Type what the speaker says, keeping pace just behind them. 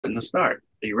In the start.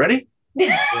 Are you ready?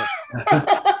 Yeah.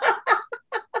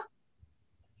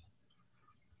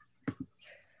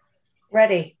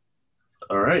 Ready.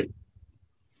 All right.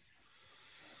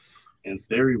 In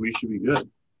theory, we should be good.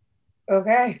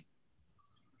 Okay.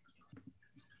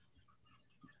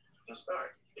 To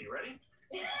start. Are you ready?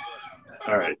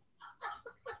 All right.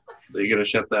 So you're going to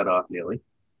shut that off, Neely.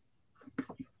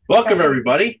 Welcome,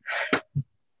 everybody.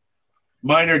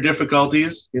 Minor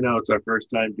difficulties. It's our first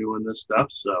time doing this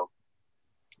stuff. So,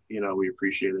 we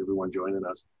appreciate everyone joining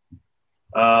us.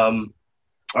 All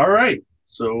right.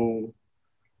 So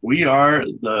we are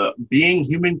the Being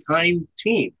Humankind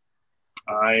team.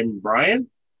 I'm Brian.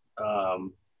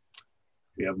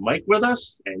 We have Mike with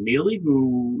us and Neely,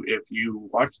 who, if you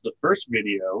watch the first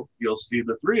video, you'll see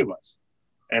the three of us.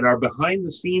 And our behind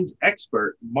the scenes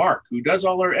expert, Mark, who does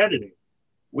all our editing,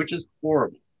 which is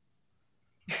horrible.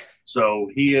 So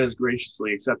he has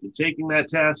graciously accepted taking that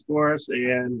task for us,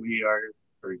 and we are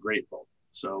very grateful.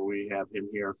 So we have him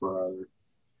here for our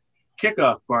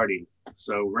kickoff party.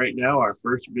 So right now, our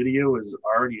first video is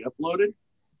already uploaded,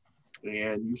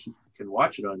 and you can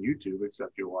watch it on YouTube,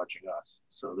 except you're watching us.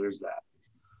 So there's that.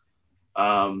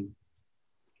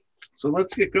 So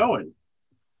let's get going.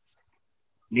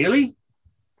 Neely?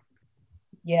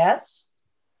 Yes.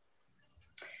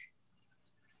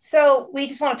 So we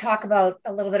just want to talk about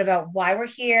a little bit about why we're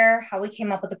here, how we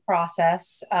came up with the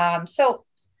process. So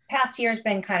past year has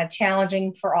been kind of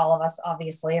challenging for all of us,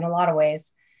 obviously, in a lot of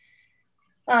ways.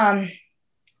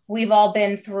 We've all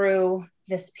been through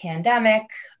this pandemic.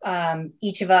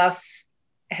 Each of us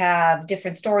have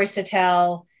different stories to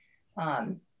tell.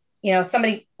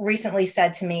 Somebody recently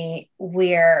said to me,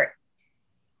 we're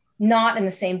not in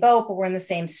the same boat, but we're in the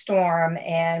same storm,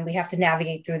 and we have to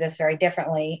navigate through this very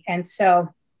differently. And so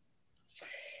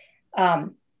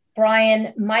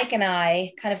Brian, Mike, and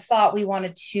I kind of thought we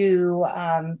wanted to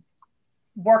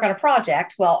work on a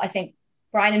project. Well, I think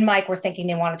Brian and Mike were thinking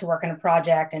they wanted to work on a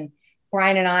project, and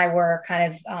Brian and I were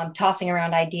kind of tossing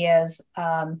around ideas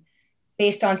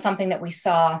based on something that we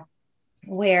saw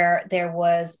where there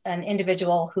was an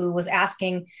individual who was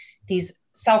asking these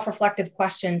self-reflective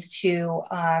questions to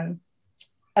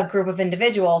a group of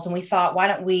individuals. And we thought, why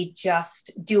don't we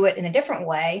just do it in a different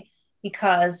way?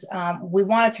 Because we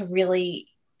wanted to really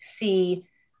see,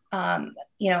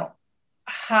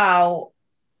 how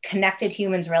connected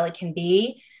humans really can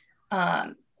be,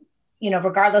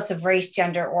 regardless of race,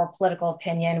 gender, or political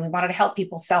opinion. We wanted to help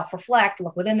people self-reflect,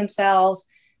 look within themselves,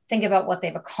 think about what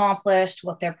they've accomplished,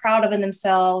 what they're proud of in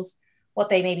themselves, what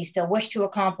they maybe still wish to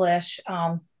accomplish,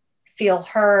 feel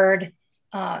heard,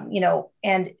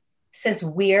 and since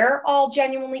we're all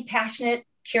genuinely passionate,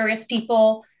 curious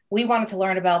people, we wanted to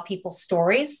learn about people's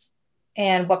stories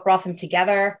and what brought them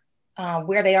together,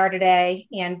 where they are today.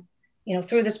 And,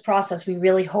 through this process, we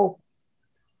really hope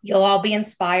you'll all be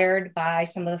inspired by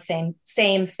some of the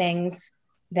same things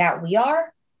that we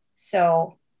are.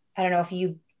 So I don't know if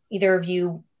either of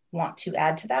you want to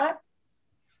add to that.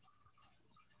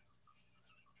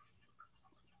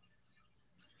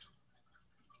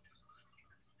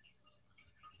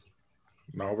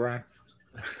 No, Brian.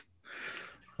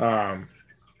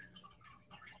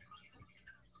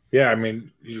 Yeah, I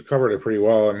mean, you covered it pretty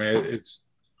well. I mean,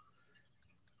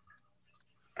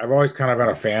 I've always kind of been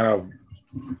a fan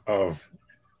of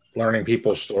learning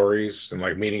people's stories and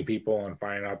like meeting people and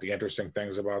finding out the interesting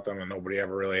things about them that nobody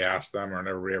ever really asks them or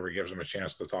nobody ever gives them a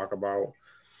chance to talk about.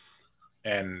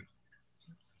 And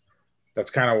that's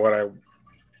kind of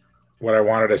what I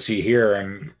wanted to see here.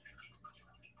 And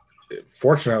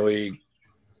fortunately,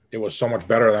 it was so much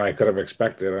better than I could have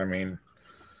expected. I mean,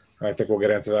 I think we'll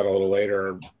get into that a little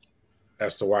later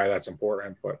as to why that's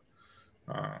important, but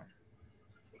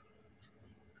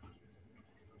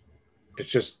it's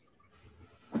just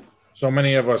so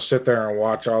many of us sit there and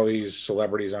watch all these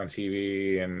celebrities on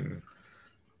TV and,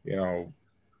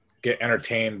 get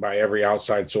entertained by every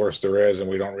outside source there is. And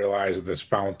we don't realize this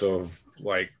fount of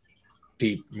like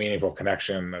deep, meaningful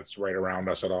connection that's right around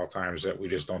us at all times that we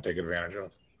just don't take advantage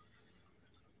of.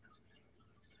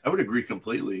 I would agree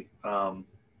completely.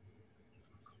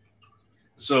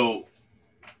 So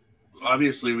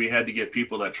obviously we had to get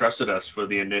people that trusted us for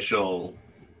the initial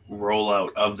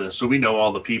rollout of this. So we know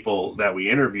all the people that we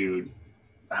interviewed.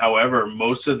 However,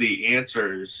 most of the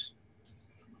answers,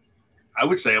 I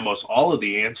would say almost all of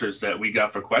the answers that we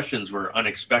got for questions were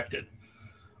unexpected,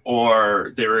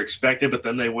 or they were expected, but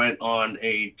then they went on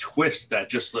a twist that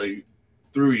just like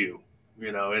threw you,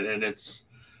 and it's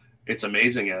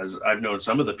amazing, as I've known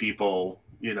some of the people,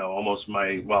 almost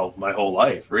my whole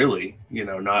life, really,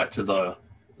 not to the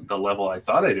level I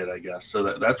thought I did, I guess.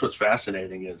 So that's what's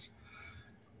fascinating is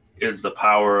is the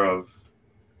power of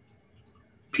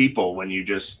people when you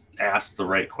just ask the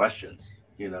right questions.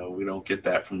 You know, we don't get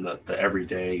that from the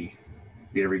everyday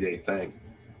thing.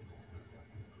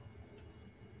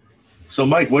 So,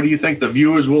 Mike, what do you think the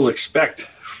viewers will expect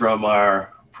from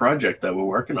our project that we're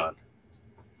working on?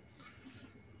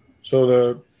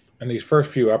 So in these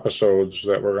first few episodes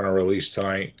that we're going to release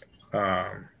tonight,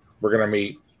 we're going to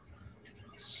meet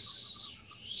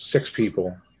 6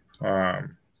 people. We're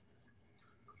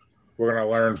going to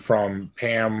learn from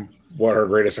Pam what her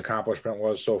greatest accomplishment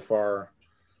was so far.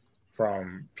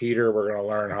 From Peter, we're going to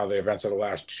learn how the events of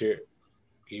the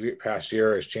past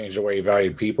year has changed the way he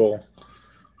valued people.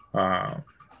 From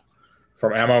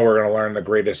Emma, we're going to learn the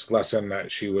greatest lesson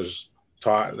that she was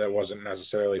taught that wasn't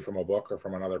necessarily from a book or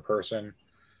from another person.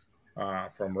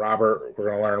 From Robert, we're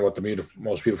going to learn what the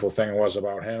most beautiful thing was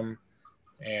about him.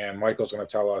 And Michael's going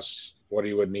to tell us what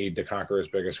he would need to conquer his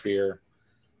biggest fear.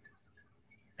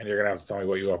 And you're going to have to tell me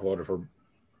what you uploaded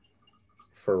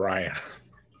for Ryan.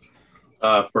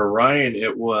 For Ryan,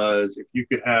 it was, if you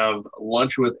could have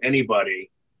lunch with anybody,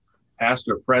 past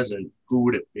or present, who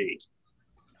would it be?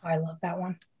 Oh, I love that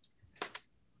one.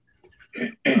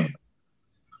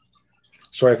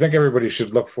 So I think everybody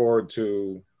should look forward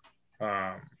to,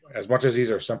 as much as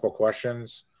these are simple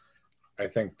questions, I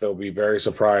think they'll be very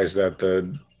surprised at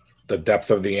the depth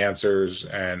of the answers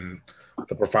and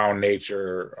the profound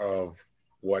nature of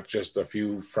what just a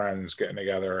few friends getting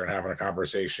together and having a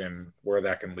conversation, where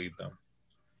that can lead them.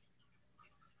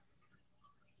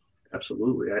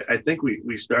 Absolutely. I think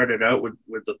we started out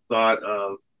with the thought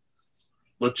of,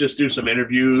 let's just do some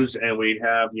interviews, and we'd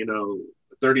have,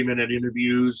 30-minute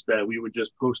interviews that we would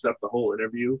just post up the whole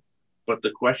interview. But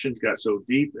the questions got so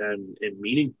deep and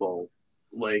meaningful,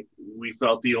 like we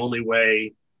felt the only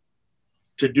way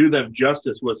to do them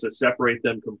justice was to separate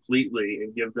them completely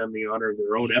and give them the honor of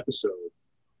their own episode.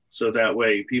 So that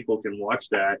way people can watch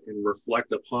that and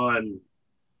reflect upon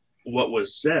what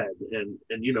was said. And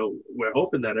we're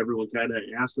hoping that everyone kind of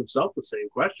asks themselves the same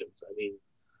questions. I mean,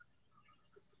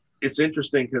 it's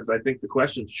interesting because I think the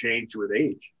questions change with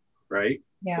age, right?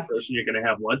 Yeah. The person you're going to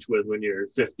have lunch with when you're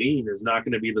 15 is not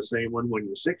going to be the same one when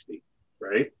you're 60,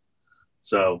 right?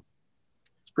 So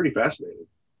it's pretty fascinating.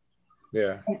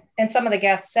 Yeah. And some of the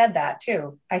guests said that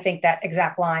too. I think that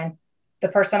exact line, the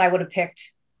person I would have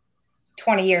picked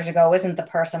 20 years ago isn't the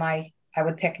person I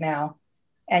would pick now.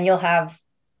 And you'll have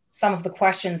some of the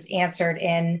questions answered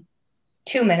in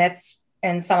 2 minutes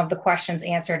and some of the questions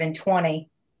answered in 20.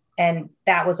 And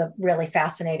that was a really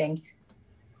fascinating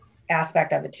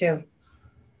aspect of it too.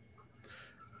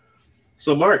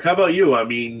 So Mark, how about you? I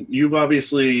mean, you've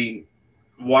obviously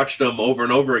watched them over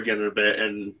and over again a bit,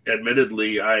 and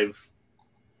admittedly,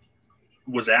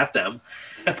 was at them.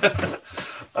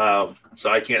 So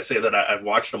I can't say that I've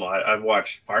watched them all. I've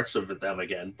watched parts of them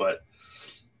again, but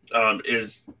what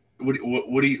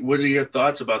are your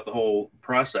thoughts about the whole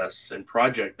process and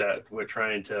project that we're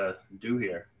trying to do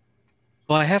here?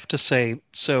 Well, I have to say,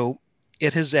 so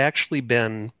it has actually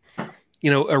been,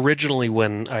 originally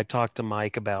when I talked to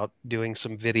Mike about doing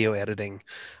some video editing,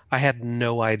 I had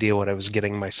no idea what I was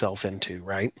getting myself into,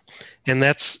 right? And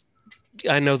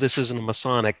I know this isn't a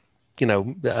Masonic,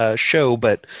 show,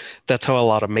 but that's how a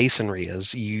lot of Masonry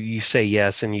is. You say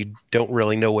yes, and you don't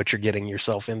really know what you're getting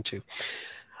yourself into.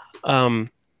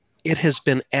 It has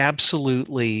been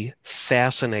absolutely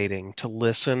fascinating to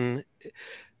listen.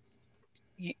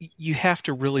 You have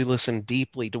to really listen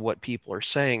deeply to what people are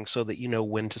saying so that you know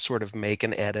when to sort of make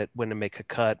an edit, when to make a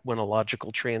cut, when a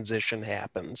logical transition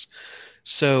happens.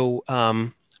 So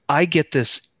I get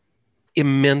this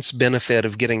immense benefit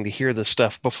of getting to hear this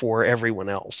stuff before everyone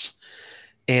else.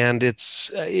 And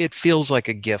it feels like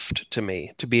a gift to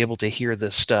me to be able to hear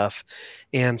this stuff.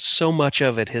 And so much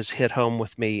of it has hit home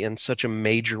with me in such a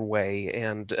major way.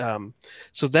 And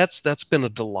so that's been a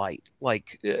delight.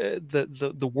 Like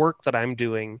the work that I'm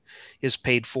doing is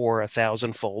paid for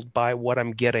 1,000-fold by what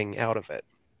I'm getting out of it.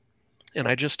 And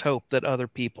I just hope that other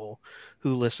people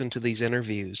who listen to these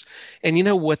interviews, and you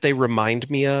know what they remind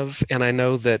me of, and I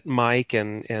know that Mike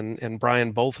and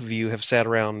Brian, both of you have sat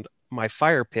around my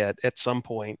fire pit at some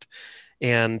point,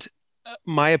 and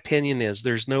my opinion is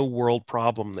there's no world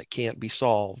problem that can't be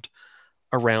solved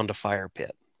around a fire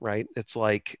pit, right? It's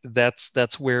like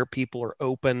that's where people are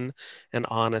open and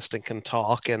honest and can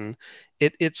talk, and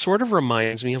it sort of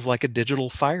reminds me of like a digital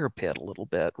fire pit a little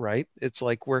bit, right? It's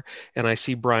like and I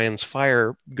see Brian's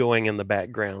fire going in the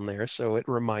background there, so it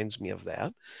reminds me of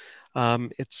that.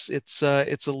 It's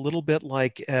a little bit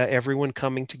like everyone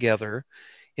coming together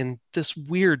in this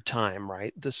weird time,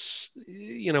 right? This,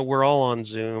 we're all on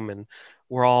Zoom and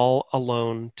we're all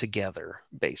alone together,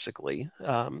 basically.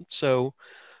 Um,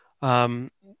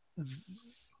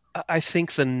 I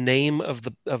think the name of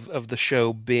the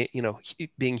show being,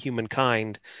 being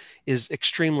Humankind is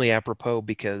extremely apropos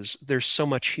because there's so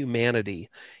much humanity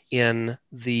in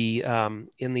the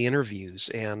interviews,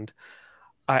 and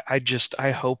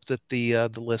I hope that the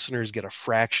listeners get a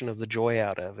fraction of the joy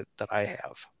out of it that I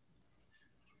have.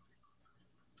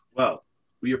 Well,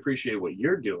 we appreciate what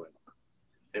you're doing,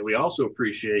 and we also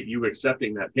appreciate you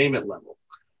accepting that payment level.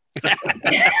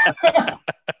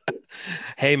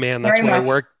 Hey man, that's where I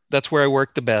work. That's where I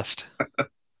work the best.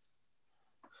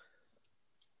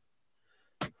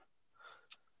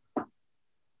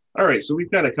 All right, so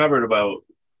we've kind of covered about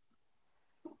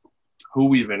who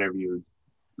we've interviewed.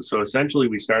 So essentially,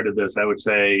 we started this, I would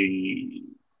say,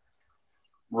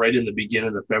 right in the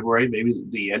beginning of February, maybe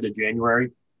the end of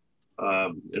January,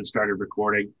 and started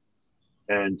recording.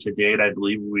 And to date, I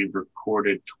believe we've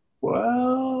recorded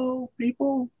 12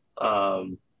 people.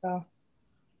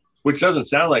 Which doesn't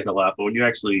sound like a lot, but when you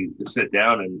actually sit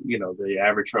down and, the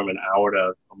average from an hour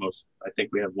to almost, I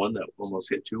think we have one that almost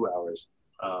hit 2 hours.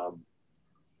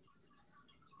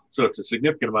 So it's a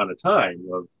significant amount of time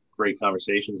of great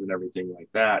conversations and everything like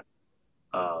that.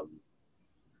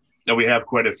 And we have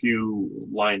quite a few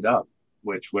lined up,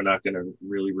 which we're not going to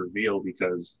really reveal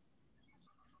because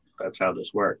that's how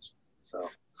this works. So,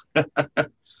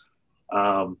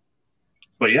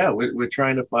 but yeah, we're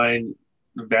trying to find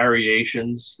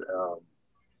variations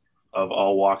of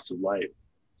all walks of life.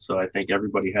 So I think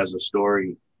everybody has a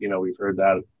story. We've heard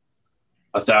that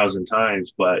 1,000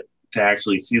 times, but to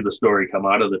actually see the story come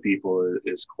out of the people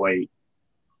is quite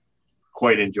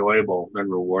enjoyable and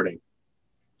rewarding.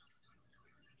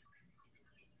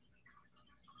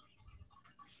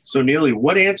 So Neely,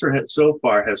 what answer so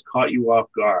far has caught you off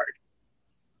guard?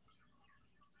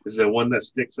 Is there one that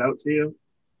sticks out to you?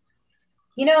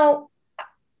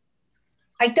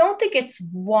 I don't think it's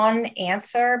one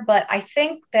answer, but I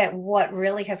think that what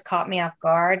really has caught me off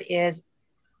guard is,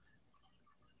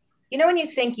 when you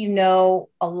think a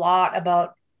lot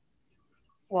about,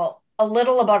 a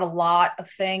little about a lot of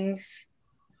things,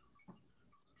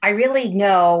 I really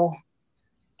know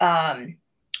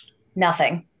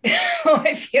nothing.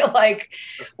 I feel like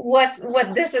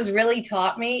what this has really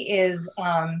taught me is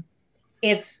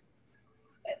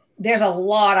there's a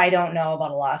lot I don't know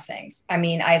about a lot of things. I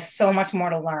mean, I have so much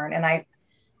more to learn, and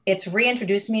it's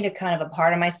reintroduced me to kind of a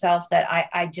part of myself that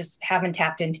I just haven't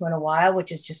tapped into in a while,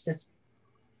 which is just this.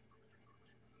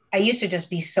 I used to just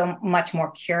be so much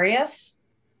more curious,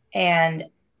 and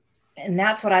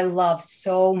that's what I love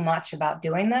so much about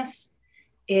doing this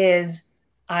is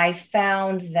I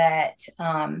found that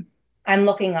I'm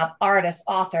looking up artists,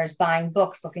 authors, buying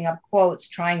books, looking up quotes,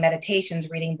 trying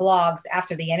meditations, reading blogs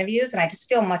after the interviews, and I just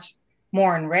feel much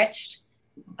more enriched.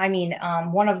 I mean,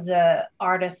 one of the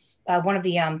artists,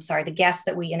 the guests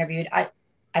that we interviewed, I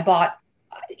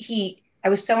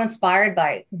was so inspired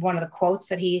by one of the quotes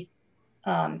that he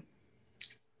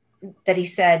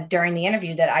said during the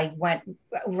interview that I went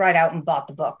right out and bought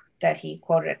the book that he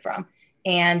quoted it from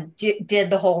and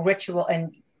did the whole ritual.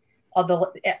 And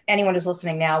although anyone who's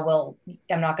listening now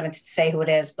I'm not going to say who it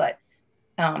is, but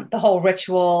the whole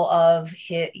ritual of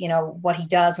what he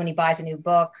does when he buys a new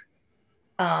book.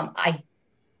 I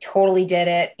totally did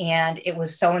it. And it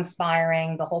was so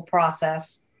inspiring, the whole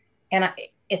process. And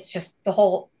it's just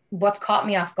what's caught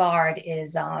me off guard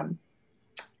is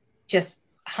just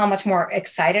how much more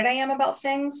excited I am about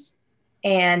things.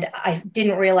 And I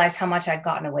didn't realize how much I'd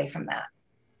gotten away from that,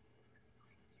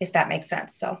 if that makes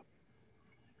sense. So.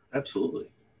 Absolutely.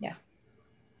 Yeah.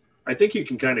 I think you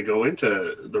can kind of go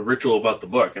into the ritual about the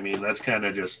book. I mean, that's kind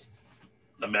of just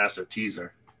a massive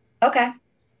teaser. Okay.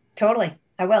 Totally.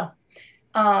 I will.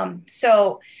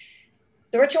 So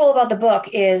the ritual about the book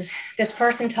is this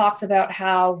person talks about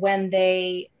how when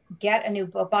they get a new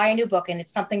book, buy a new book, and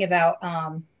it's something about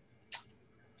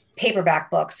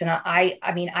paperback books. And I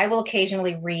mean, I will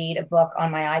occasionally read a book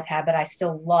on my iPad, but I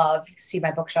still love, you can see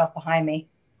my bookshelf behind me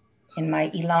in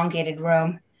my elongated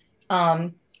room.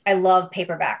 I love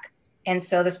paperback. And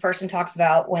so this person talks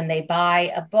about when they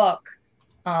buy a book,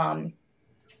 I'm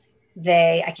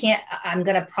going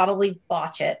to probably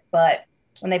botch it, but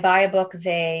when they buy a book,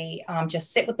 they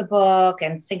just sit with the book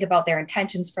and think about their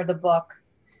intentions for the book,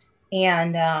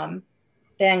 and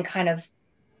then kind of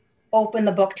open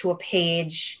the book to a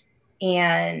page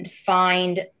and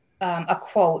find a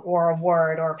quote or a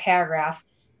word or a paragraph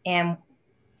and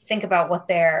think about what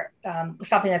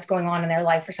something that's going on in their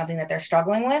life or something that they're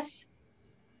struggling with.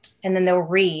 And then they'll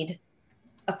read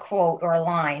a quote or a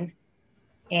line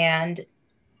and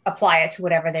apply it to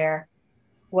whatever they're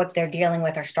what they're dealing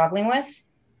with or struggling with.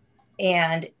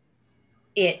 And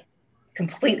it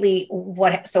completely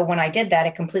so when I did that,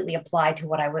 it completely applied to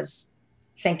what I was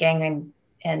thinking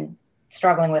and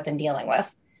struggling with and dealing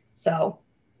with. So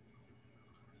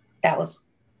that was,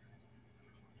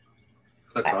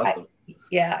 That's awesome.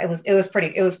 Yeah, it was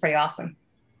pretty awesome.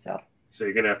 So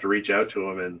you're going to have to reach out to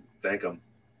him and thank him.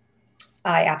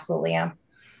 I absolutely am.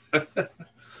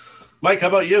 Mike, how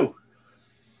about you?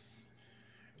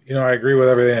 You know, I agree with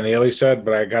everything that Neely said,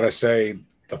 but I got to say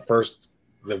the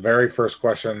very first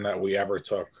question that we ever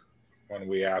took when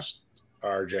we asked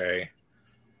RJ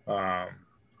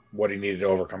what he needed to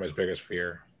overcome his biggest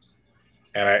fear.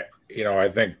 And I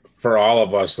think for all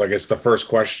of us, like, it's the first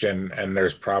question and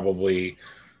there's probably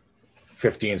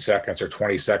 15 seconds or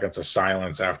 20 seconds of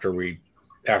silence after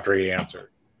he answered.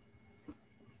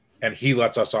 And he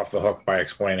lets us off the hook by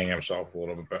explaining himself a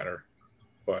little bit better.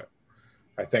 But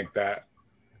I think that,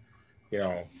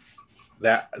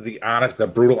 that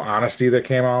the brutal honesty that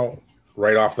came out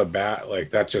right off the bat,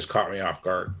 like, that just caught me off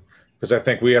guard. Because I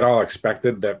think we had all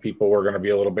expected that people were going to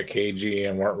be a little bit cagey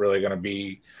and weren't really going to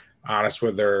be honest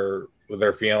with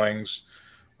their feelings,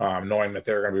 knowing that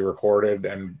they're going to be recorded.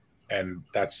 And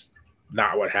that's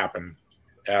not what happened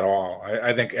at all.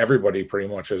 I think everybody pretty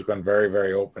much has been very,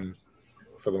 very open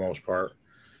for the most part.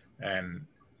 And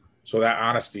so that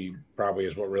honesty probably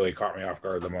is what really caught me off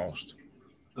guard the most.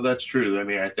 Well, that's true. I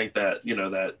mean, I think that,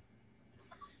 that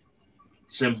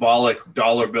symbolic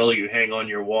dollar bill you hang on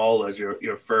your wall as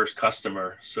your first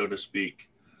customer, so to speak.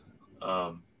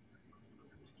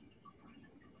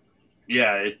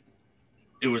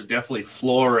 It was definitely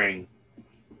flooring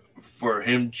for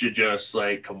him to just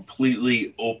like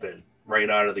completely open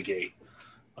right out of the gate.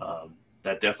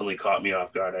 That definitely caught me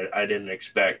off guard. I didn't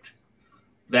expect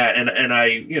that. And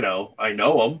I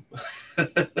know him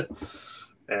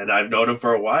and I've known him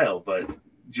for a while, but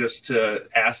just to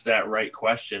ask that right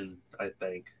question, I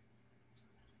think,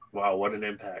 wow, what an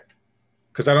impact.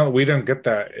 Because we didn't get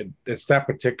that. It's that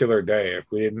particular day. If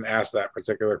we didn't ask that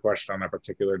particular question on that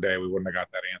particular day, we wouldn't have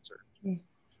got that answer.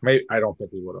 Maybe, I don't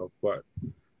think we would have, but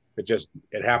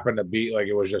it happened to be like,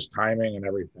 it was just timing and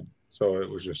everything. So it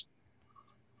was just,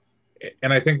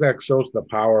 and I think that shows the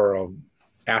power of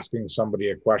asking somebody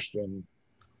a question,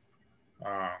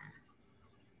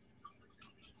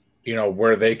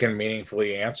 where they can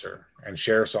meaningfully answer and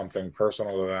share something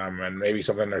personal to them and maybe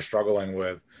something they're struggling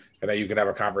with, and that you can have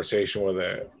a conversation with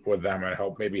them and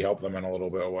help them in a little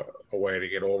bit of a way to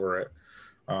get over it.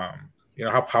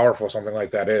 How powerful something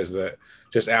like that is, that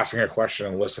just asking a question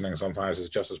and listening sometimes is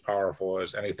just as powerful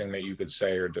as anything that you could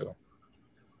say or do.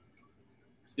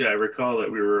 Yeah, I recall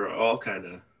that we were all kind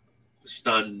of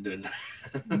stunned and,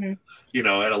 Mm-hmm.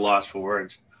 At a loss for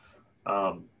words.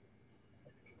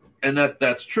 And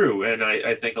that's true. And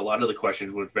I think a lot of the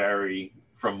questions would vary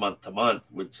from month to month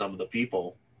with some of the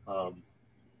people. But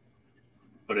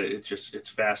it's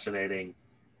fascinating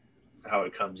how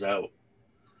it comes out.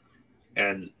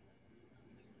 And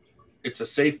it's a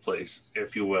safe place,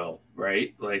 if you will,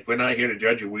 right? Like, we're not here to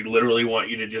judge you. We literally want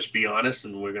you to just be honest,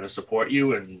 and we're going to support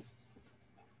you and,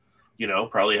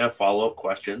 probably have follow-up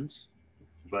questions.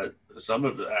 But some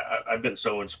of I've been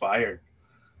so inspired.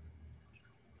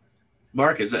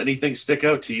 Mark, does anything stick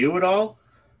out to you at all?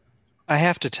 I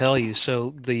have to tell you,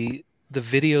 so the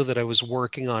video that I was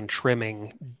working on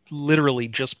trimming literally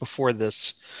just before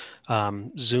this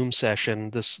Zoom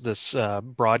session, this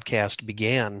broadcast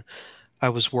began, I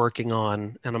was working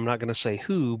on, and I'm not going to say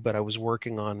who, but I was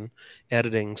working on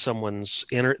editing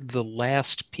the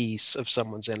last piece of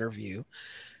someone's interview.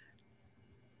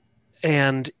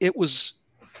 And it was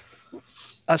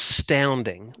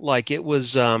astounding. Like, it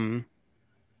was, I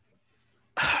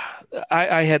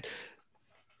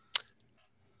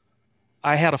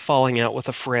had a falling out with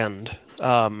a friend,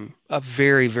 a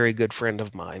very, very good friend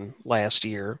of mine last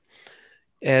year.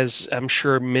 As I'm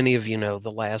sure many of you know,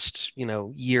 the last,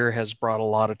 year has brought a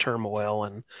lot of turmoil,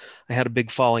 and I had a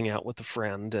big falling out with a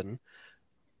friend. And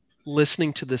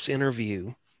listening to this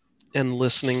interview and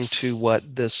listening to what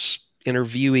this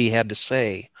interviewee had to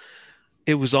say,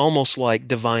 it was almost like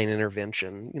divine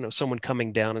intervention, someone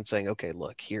coming down and saying, okay,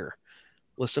 look here,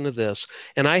 listen to this.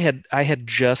 And I had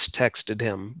just texted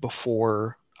him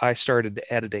before I started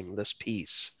editing this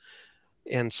piece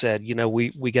and said,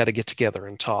 we got to get together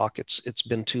and talk. It's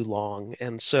been too long.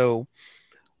 And so,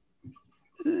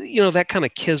 that kind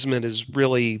of kismet is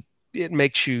really, it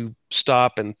makes you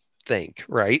stop and think,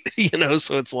 right?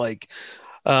 So it's like,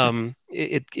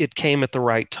 it came at the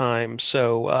right time.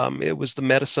 So it was the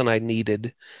medicine I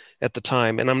needed at the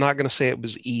time. And I'm not going to say it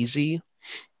was easy.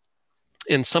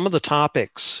 And some of the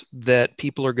topics that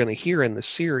people are going to hear in this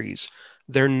series,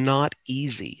 they're not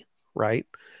easy, right?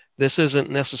 This isn't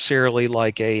necessarily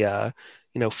like a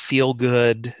feel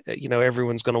good,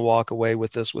 everyone's going to walk away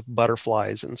with this with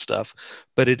butterflies and stuff,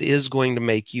 but it is going to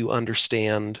make you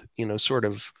understand, sort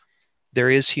of there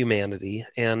is humanity,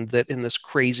 and that in this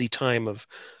crazy time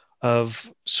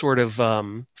of sort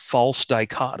of false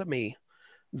dichotomy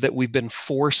that we've been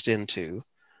forced into,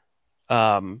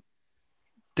 um,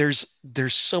 there's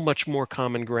so much more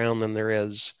common ground than there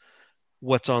is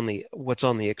what's on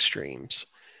the extremes.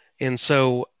 And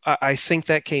so I think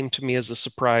that came to me as a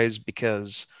surprise,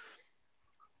 because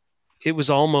it was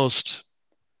almost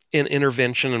an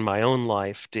intervention in my own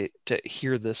life to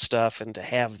hear this stuff and to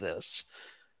have this.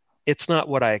 It's not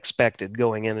what I expected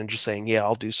going in and just saying, yeah,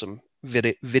 I'll do some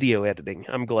video editing.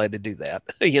 I'm glad to do that,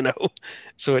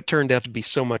 So it turned out to be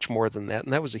so much more than that.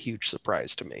 And that was a huge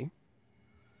surprise to me.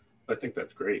 I think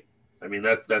that's great. I mean,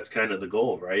 that's kind of the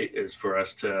goal, right? Is for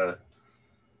us to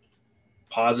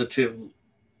positively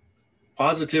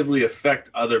affect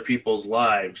other people's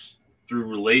lives through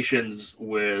relations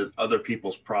with other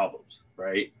people's problems,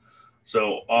 right?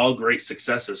 So all great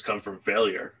successes come from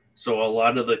failure. So a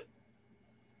lot of the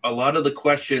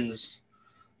questions,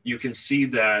 you can see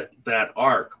that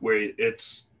arc where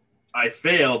it's, I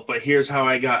failed, but here's how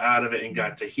I got out of it and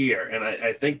got to here. And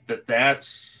I think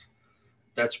that's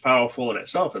powerful in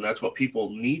itself. And that's what people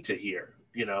need to hear,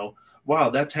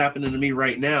 wow, that's happening to me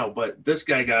right now, but this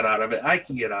guy got out of it. I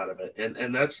can get out of it.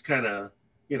 And that's kind of,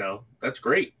 that's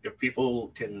great. If people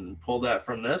can pull that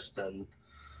from this, then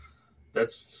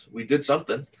we did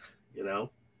something, and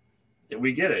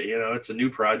we get it, it's a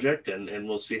new project, and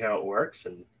we'll see how it works.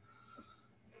 And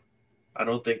I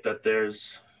don't think that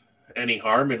there's any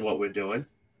harm in what we're doing.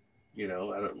 We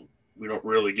don't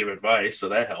really give advice, so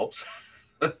that helps.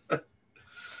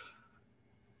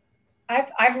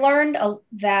 I've learned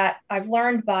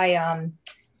by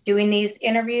doing these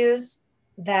interviews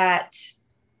that,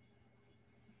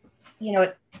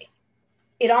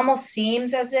 it almost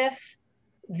seems as if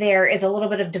there is a little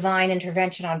bit of divine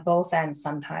intervention on both ends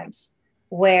sometimes,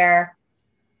 where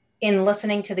in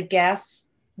listening to the guests,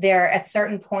 there at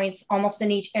certain points, almost in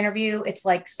each interview, it's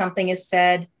like something is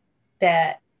said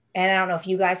that, and I don't know if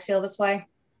you guys feel this way,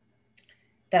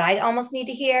 that I almost need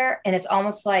to hear. And it's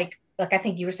almost like I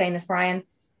think you were saying this, Brian,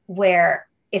 where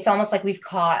it's almost like we've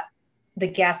caught the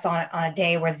guests on a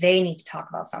day where they need to talk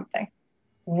about something,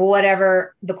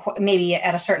 whatever maybe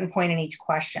at a certain point in each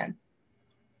question.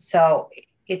 So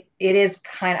it is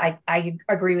kind of, I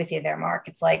agree with you there, Mark.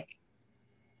 It's like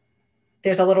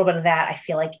there's a little bit of that, I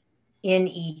feel like, in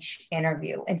each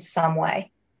interview in some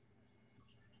way.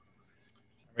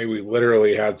 I mean, we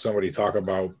literally had somebody talk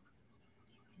about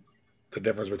the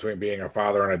difference between being a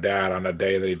father and a dad on the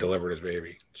day that he delivered his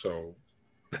baby. So,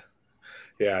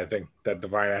 yeah, I think that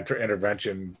divine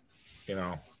intervention,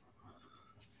 yeah.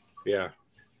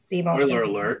 The most Spoiler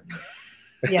alert.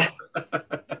 Yeah.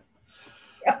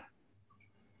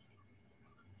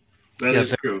 That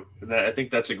is true. I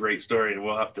think that's a great story, and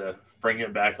we'll have to bring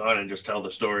him back on and just tell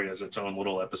the story as its own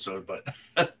little episode. But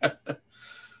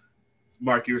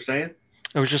Mark, you were saying?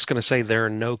 I was just going to say there are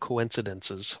no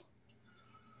coincidences.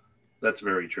 That's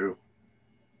very true.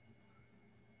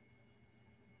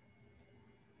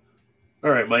 All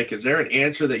right, Mike, is there an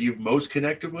answer that you've most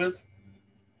connected with?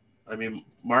 I mean,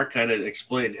 Mark kind of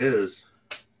explained his,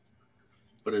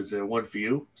 but is there one for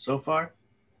you so far?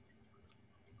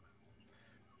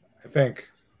 I'm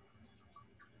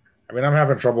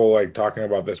having trouble like talking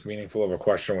about this meaningful of a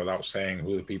question without saying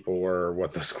who the people were, or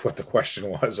what the question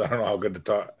was. I don't know how good to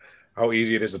talk, how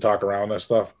easy it is to talk around this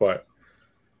stuff, but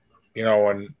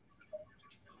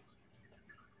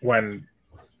when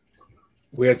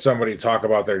we had somebody talk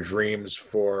about their dreams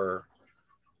for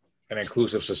an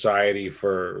inclusive society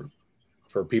for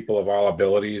people of all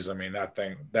abilities, I mean, that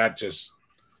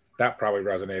probably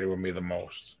resonated with me the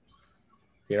most,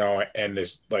 and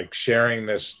this, like, sharing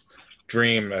this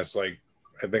dream that's like,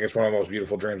 I think it's one of the most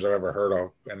beautiful dreams I've ever heard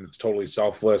of, and it's totally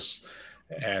selfless,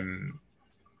 and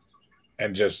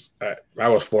just I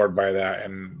was floored by that.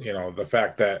 And the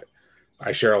fact that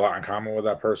I share a lot in common with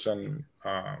that person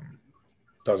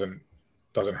doesn't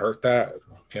hurt that.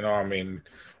 I mean,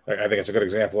 I think it's a good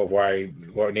example of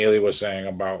what Neely was saying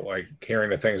about like hearing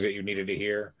the things that you needed to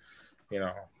hear.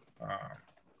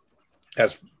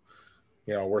 As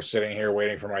we're sitting here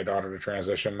waiting for my daughter to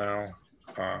transition now.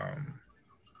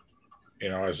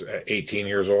 I was 18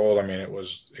 years old. I mean, it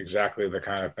was exactly the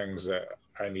kind of things that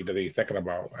I need to be thinking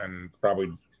about and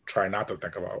probably try not to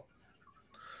think about.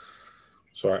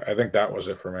 So I think that was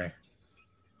it for me.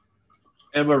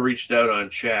 Emma reached out on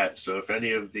chat, so if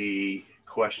any of the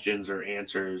questions or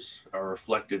answers are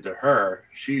reflected to her,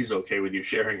 she's okay with you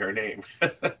sharing her name.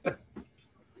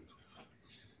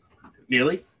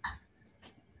 Neely?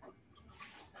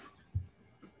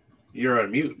 You're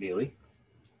on mute, Neely.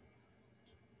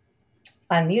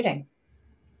 Unmuting.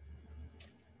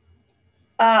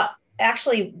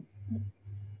 Actually,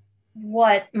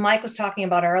 what Mike was talking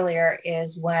about earlier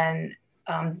is when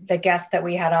the guest that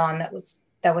we had on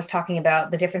that was talking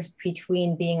about the difference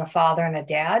between being a father and a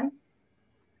dad,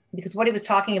 because what he was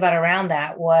talking about around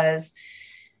that was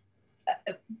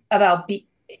about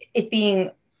it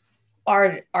being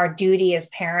our duty as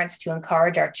parents to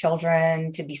encourage our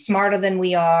children to be smarter than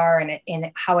we are,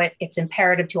 and how it's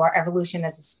imperative to our evolution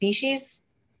as a species.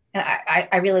 And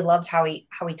I really loved how he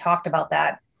talked about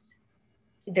that.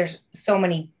 There's so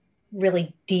many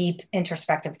really deep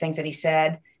introspective things that he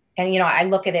said. And, I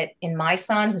look at it in my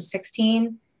son, who's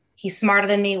 16. He's smarter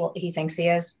than me. Well, he thinks he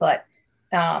is, but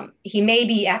he may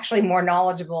be actually more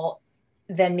knowledgeable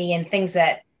than me in things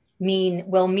that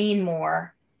will mean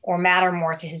more or matter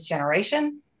more to his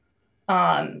generation.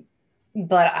 But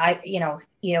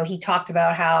he talked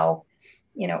about how,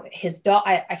 his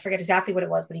daughter, I forget exactly what it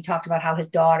was, but he talked about how his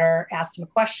daughter asked him a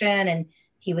question, and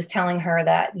he was telling her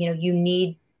that, you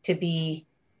need to be,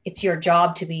 it's your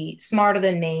job to be smarter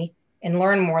than me and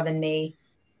learn more than me.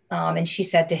 And she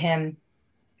said to him,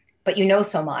 but you know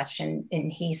so much.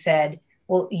 And he said,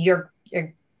 well, you're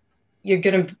going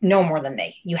to know more than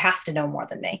me. You have to know more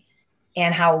than me.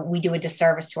 And how we do a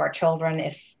disservice to our children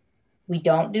if we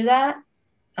don't do that.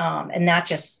 And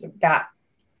that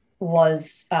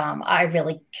was, I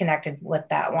really connected with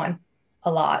that one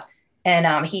a lot.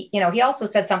 And he also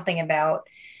said something about,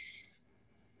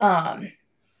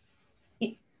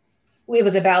 it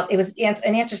was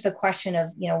an answer to the question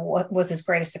of, what was his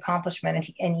greatest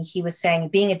accomplishment. And he was saying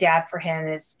being a dad for him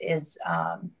is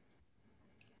I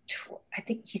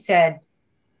think he said,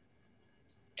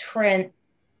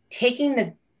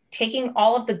 taking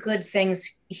all of the good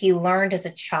things he learned as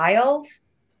a child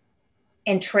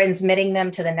and transmitting them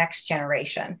to the next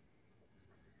generation.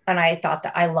 And I thought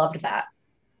that I loved that.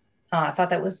 I thought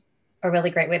that was a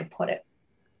really great way to put it.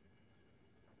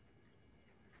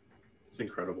 It's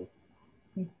incredible.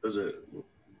 It's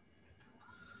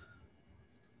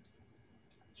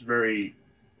very,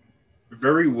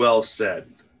 very well said.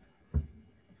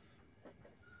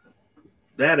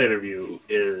 That interview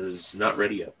is not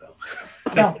ready yet, though.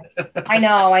 No, I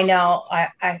know.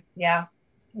 Yeah,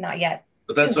 not yet.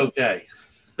 But that's okay.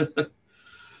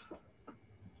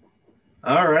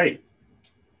 All right.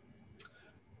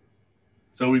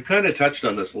 So we've kind of touched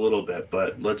on this a little bit,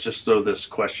 but let's just throw this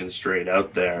question straight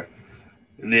out there.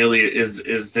 Neely,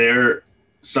 is there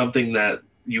something that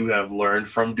you have learned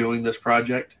from doing this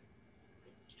project?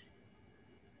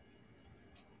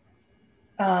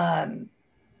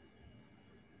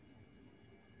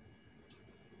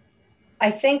 I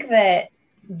think that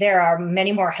there are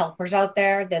many more helpers out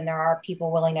there than there are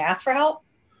people willing to ask for help.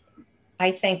 I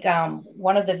think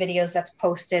one of the videos that's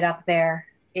posted up there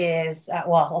is,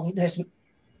 there's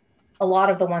a lot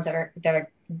of the ones that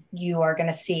you are going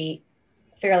to see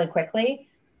fairly quickly.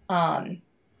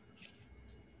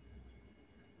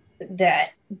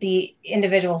 That the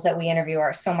individuals that we interview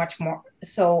are stronger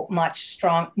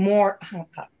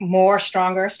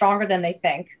than they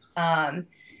think.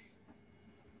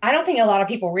 I don't think a lot of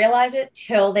people realize it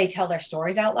till they tell their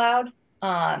stories out loud.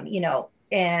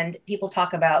 And people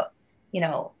talk about,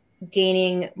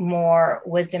 gaining more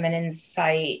wisdom and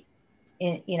insight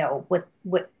in, with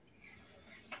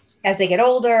as they get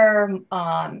older,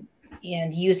 and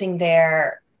using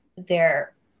their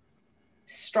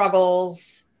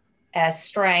struggles as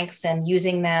strengths and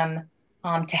using them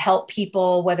to help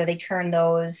people, whether they turn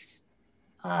those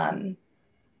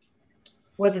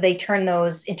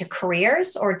into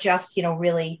careers or just,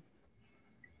 really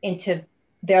into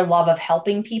their love of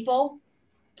helping people.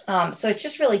 So it's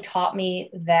just really taught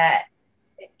me that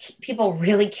people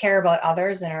really care about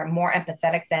others and are more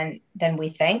empathetic than we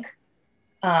think.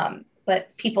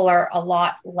 But people are a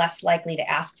lot less likely to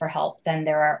ask for help than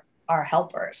there are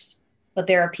helpers. But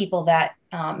there are people that,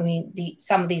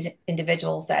 some of these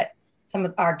individuals some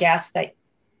of our guests that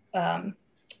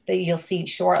you'll see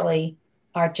shortly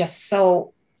are just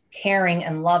so caring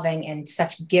and loving and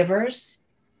such givers.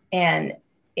 And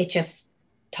it just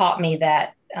taught me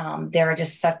that there are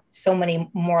just so many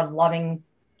more loving,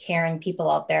 caring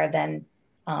people out there than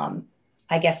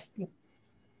I guess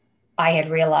I had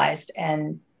realized.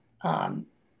 And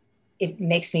it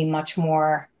makes me much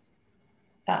more,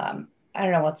 I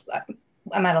don't know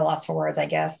I'm at a loss for words, I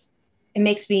guess. It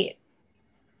makes me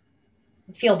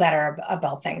feel better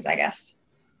about things, I guess.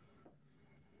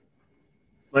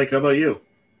 Mike, how about you?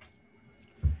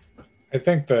 I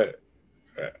think that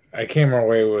I came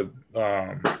away with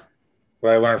what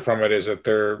I learned from it is that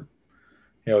there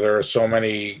are so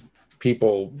many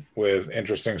people with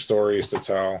interesting stories to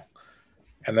tell,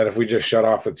 and that if we just shut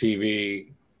off the TV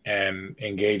and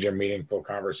engage in meaningful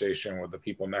conversation with the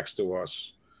people next to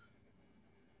us,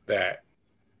 that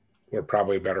we're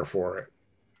probably better for it.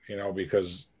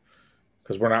 Because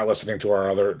we're not listening to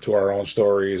our own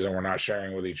stories, and we're not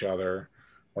sharing with each other.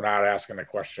 We're not asking the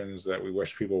questions that we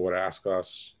wish people would ask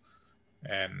us,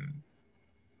 and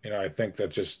I think that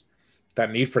just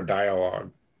that need for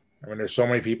dialogue. I mean, there's so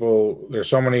many people. There's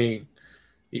so many,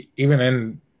 even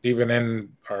in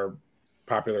our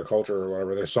popular culture or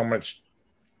whatever. There's so much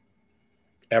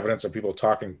evidence of people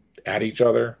talking at each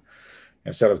other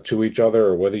instead of to each other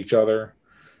or with each other.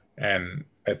 And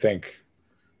I think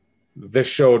this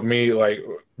showed me, like,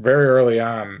 very early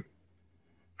on,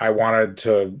 I wanted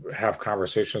to have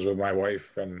conversations with my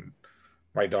wife and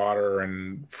my daughter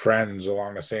and friends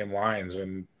along the same lines,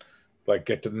 and like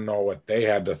get to know what they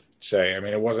had to say. I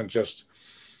mean, it wasn't just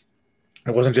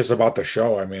about the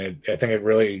show. I mean, I think it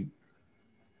really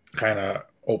kind of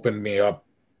opened me up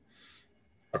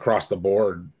across the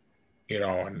board,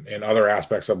 and in other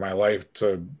aspects of my life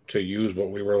to use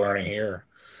what we were learning here.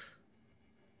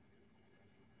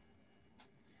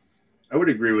 I would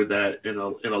agree with that in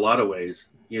a lot of ways.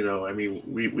 I mean,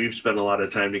 we've spent a lot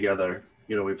of time together.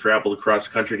 We've traveled across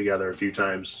the country together a few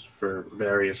times for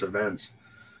various events,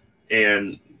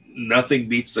 and nothing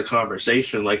beats the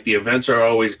conversation. Like, the events are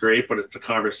always great, but it's the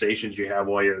conversations you have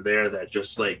while you're there that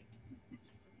just like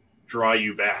draw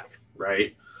you back,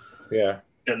 right? Yeah.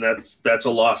 And that's a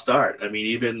lost art. I mean,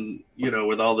 even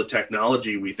with all the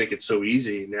technology, we think it's so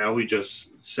easy. Now we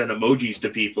just send emojis to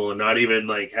people and not even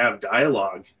like have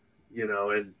dialogue.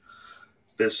 And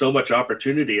there's so much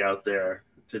opportunity out there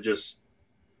to just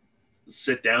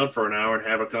sit down for an hour and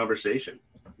have a conversation.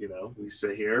 We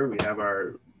sit here, we have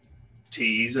our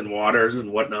teas and waters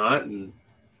and whatnot, and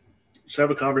just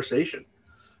have a conversation,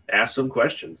 ask some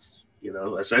questions.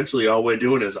 Essentially all we're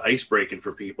doing is ice breaking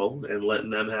for people and letting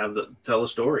them tell a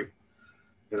story.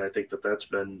 And I think that's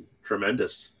been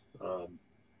tremendous.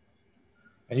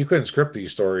 And you couldn't script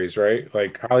these stories, right?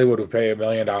 Like, Hollywood would pay $1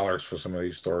 million for some of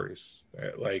these stories.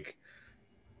 Like,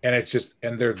 and it's just,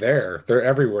 and they're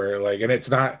everywhere. Like, and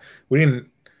it's not, we didn't,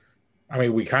 I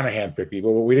mean, we kind of handpick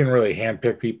people, but we didn't really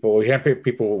handpick people. We handpicked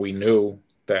people we knew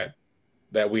that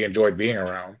we enjoyed being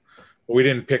around. But we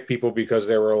didn't pick people because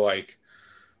they were like,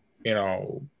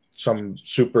 some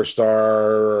superstar,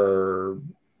 or,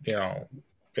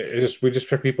 we just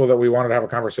picked people that we wanted to have a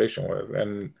conversation with.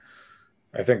 And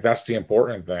I think that's the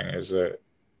important thing, is that,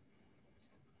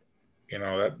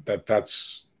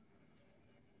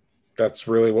 that's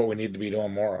really what we need to be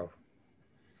doing more of.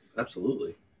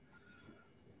 Absolutely.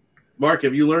 Mark,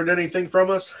 have you learned anything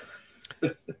from us?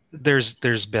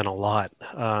 There's been a lot.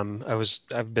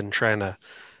 I've been trying to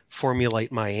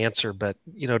formulate my answer, but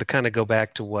to kind of go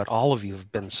back to what all of you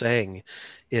have been saying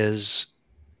is,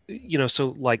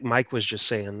 so like Mike was just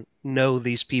saying, no,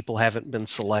 these people haven't been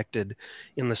selected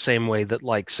in the same way that,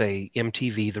 like, say,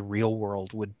 MTV The Real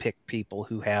World would pick people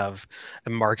who have a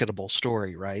marketable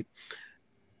story, right?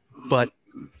 But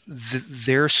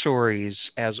their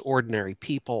stories as ordinary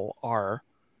people are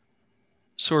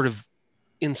sort of,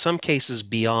 in some cases,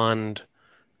 beyond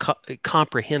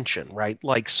comprehension, right?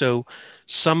 Like, so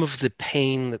some of the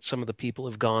pain that some of the people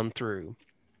have gone through,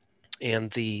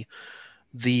 and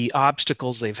the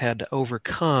obstacles they've had to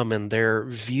overcome, and their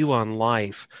view on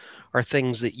life, are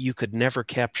things that you could never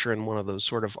capture in one of those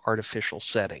sort of artificial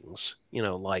settings,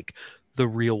 like the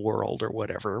real world or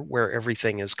whatever, where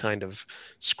everything is kind of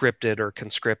scripted or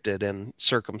conscripted and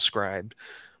circumscribed.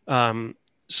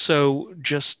 So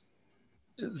just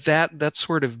that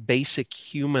sort of basic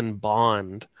human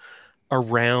bond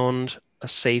around a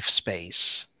safe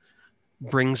space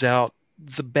brings out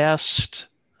the best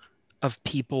of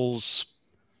people's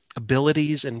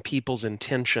abilities and people's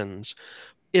intentions.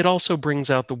 It also brings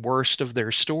out the worst of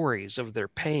their stories, of their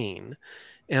pain.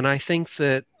 And I think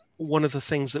that one of the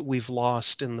things that we've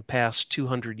lost in the past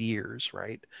 200 years,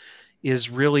 right, is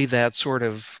really that sort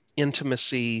of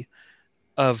intimacy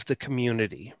of the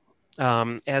community.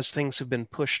 As things have been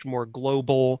pushed more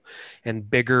global and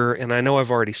bigger, and I know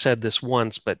I've already said this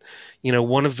once, but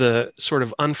one of the sort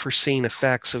of unforeseen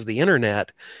effects of the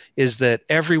internet is that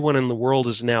everyone in the world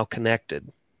is now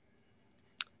connected.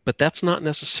 But that's not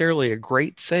necessarily a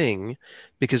great thing,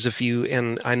 because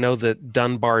and I know that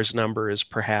Dunbar's number is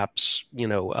perhaps,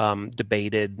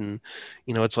 debated, and,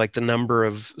 it's like the number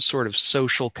of sort of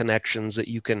social connections that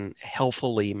you can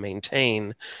healthily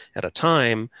maintain at a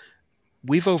time.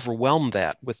 we've overwhelmed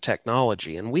that with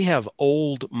technology, and we have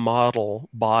old model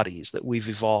bodies that we've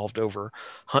evolved over,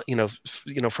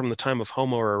 from the time of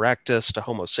Homo erectus to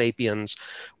Homo sapiens.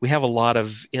 We have a lot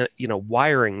of,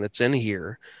 wiring that's in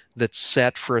here that's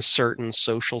set for a certain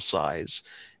social size.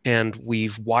 And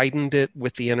we've widened it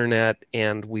with the internet,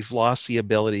 and we've lost the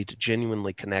ability to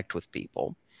genuinely connect with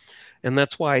people. And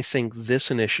that's why I think this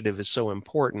initiative is so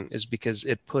important, is because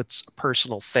it puts a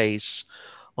personal face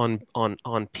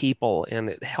on people, and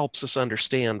it helps us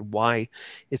understand why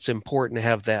it's important to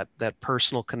have that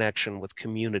personal connection with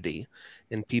community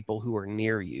and people who are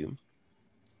near you.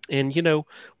 And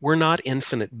we're not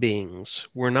infinite beings.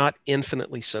 We're not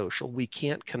infinitely social. We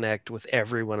can't connect with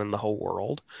everyone in the whole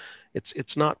world.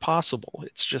 It's not possible.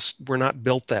 It's just we're not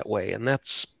built that way, and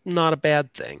that's not a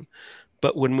bad thing.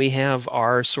 But when we have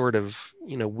our sort of,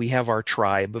 we have our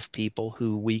tribe of people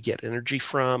who we get energy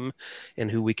from and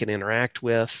who we can interact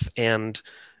with, and,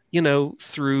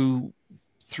 through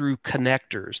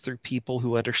connectors, through people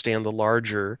who understand the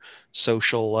larger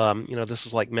social, this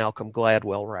is like Malcolm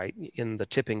Gladwell, right? In The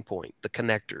Tipping Point, the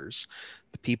connectors,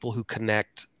 the people who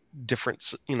connect different,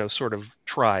 sort of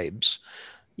tribes,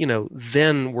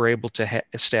 then we're able to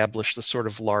establish the sort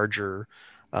of larger,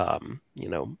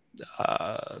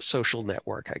 social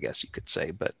network, I guess you could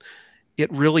say. But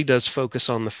it really does focus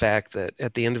on the fact that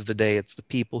at the end of the day, it's the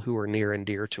people who are near and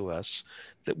dear to us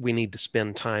that we need to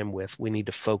spend time with. We need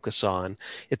to focus on.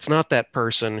 It's not that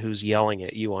person who's yelling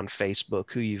at you on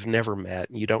Facebook who you've never met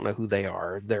and you don't know who they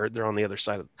are. They're on the other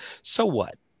side of. So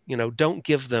what? Don't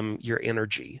give them your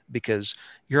energy, because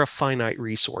you're a finite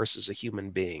resource as a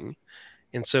human being.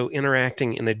 And so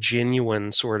interacting in a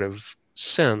genuine sort of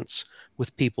sense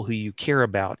with people who you care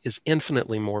about is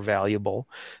infinitely more valuable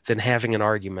than having an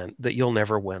argument that you'll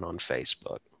never win on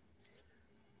Facebook.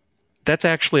 That's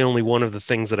actually only one of the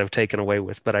things that I've taken away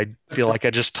with, but I feel like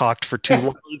I just talked for too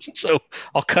long, so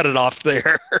I'll cut it off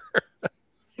there.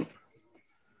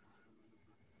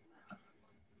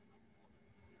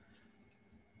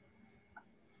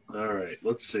 All right,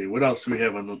 let's see. What else do we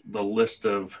have on the list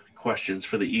of questions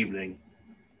for the evening?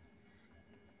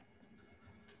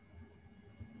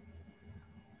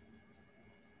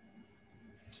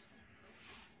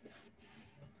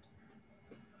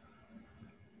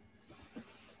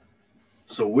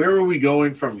 So where are we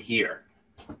going from here?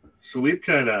 So we've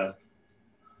kind of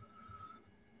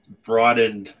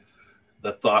broadened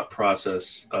the thought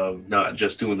process of not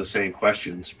just doing the same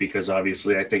questions, because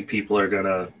obviously I think people are going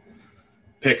to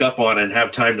pick up on it and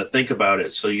have time to think about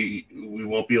it. So we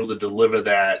won't be able to deliver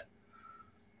that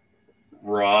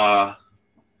raw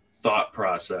thought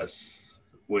process,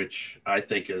 which I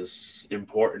think is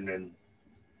important in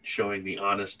showing the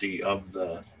honesty of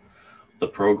the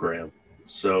program.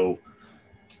 So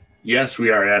yes, we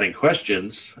are adding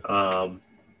questions, but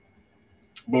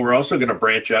we're also going to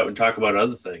branch out and talk about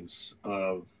other things.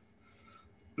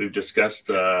 We've discussed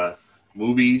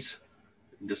movies,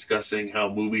 discussing how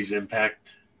movies impact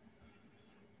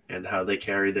and how they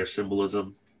carry their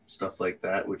symbolism, stuff like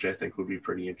that, which I think would be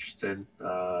pretty interesting.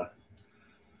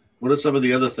 What are some of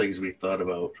the other things we thought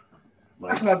about,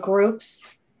 Mike? Talked about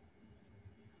groups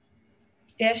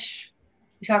ish.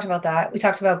 We talked about that. We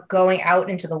talked about going out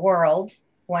into the world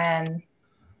when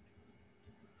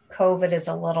COVID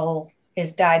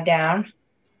is died down.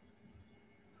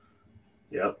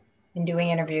 Yep. And doing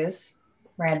interviews,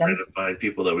 random. Trying to find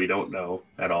people that we don't know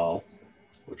at all,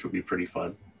 which would be pretty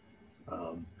fun.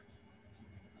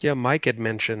 Yeah, Mike had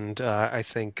mentioned, I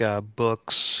think,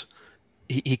 books.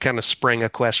 He kind of sprang a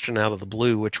question out of the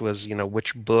blue, which was,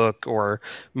 which book or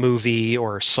movie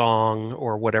or song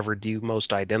or whatever do you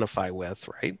most identify with,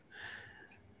 right?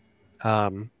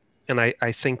 And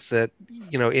I think that,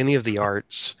 any of the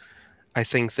arts, I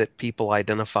think that people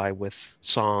identify with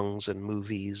songs and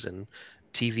movies and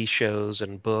TV shows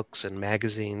and books and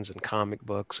magazines and comic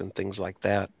books and things like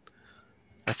that.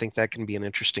 I think that can be an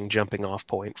interesting jumping off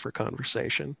point for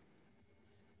conversation.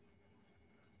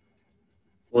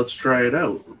 Let's try it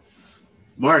out.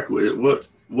 Mark,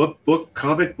 what book,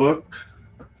 comic book,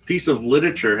 piece of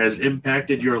literature has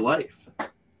impacted your life?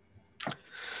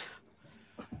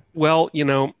 Well,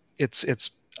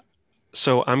 it's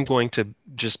so I'm going to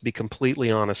just be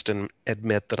completely honest and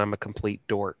admit that I'm a complete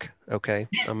dork. Okay,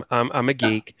 I'm a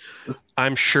geek.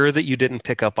 I'm sure that you didn't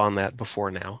pick up on that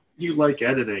before now. You like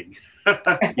editing.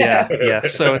 Yeah.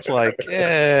 So it's like,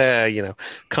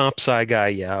 comp sci guy.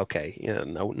 Yeah, okay.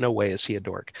 No way is he a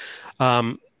dork.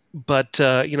 But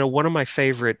one of my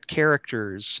favorite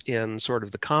characters in sort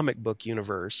of the comic book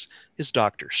universe is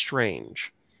Doctor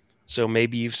Strange. So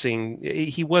maybe you've seen,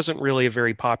 he wasn't really a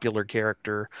very popular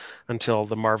character until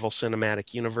the Marvel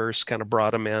Cinematic Universe kind of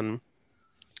brought him in.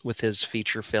 with his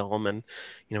feature film, and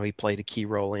he played a key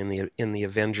role in the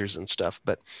Avengers and stuff.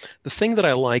 But the thing that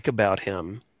I like about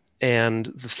him, and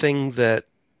the thing that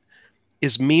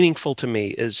is meaningful to me,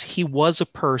 is he was a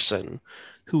person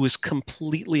who was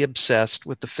completely obsessed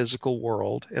with the physical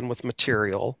world and with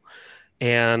material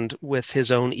and with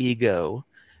his own ego.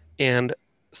 And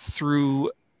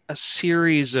through a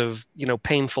series of,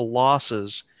 painful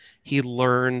losses, he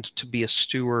learned to be a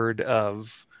steward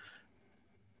of,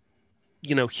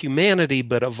 humanity,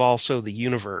 but of also the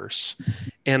universe.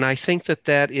 And I think that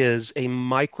that is a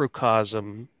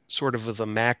microcosm, sort of a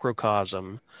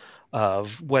macrocosm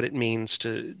of what it means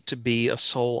to be a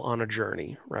soul on a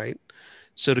journey, right?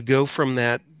 So to go from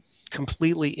that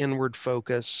completely inward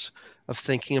focus of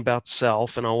thinking about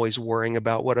self and always worrying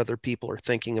about what other people are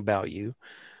thinking about you,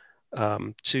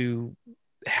 to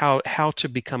how to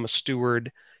become a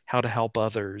steward, how to help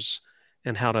others,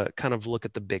 and how to kind of look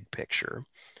at the big picture.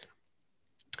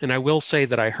 And I will say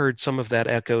that I heard some of that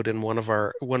echoed in one of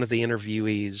the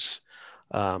interviewees.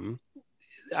 Um,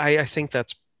 I think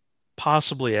that's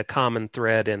possibly a common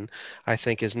thread, and I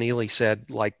think, as Neely said,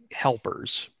 like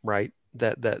helpers, right?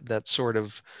 That sort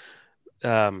of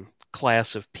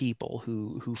class of people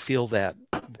who feel that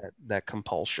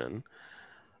compulsion.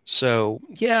 So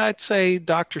yeah, I'd say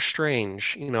Doctor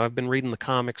Strange. I've been reading the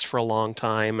comics for a long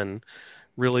time and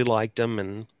really liked them.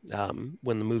 And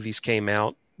when the movies came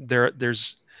out,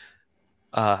 there's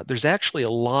actually a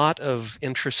lot of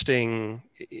interesting,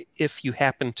 if you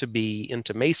happen to be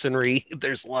into masonry,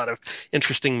 there's a lot of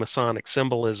interesting Masonic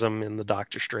symbolism in the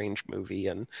Doctor Strange movie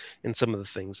and in some of the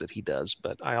things that he does.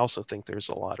 But I also think there's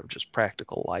a lot of just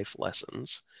practical life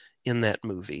lessons in that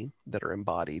movie that are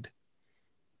embodied.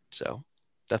 So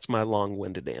that's my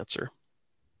long-winded answer.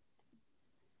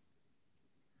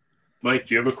 Mike,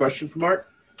 do you have a question for Mark?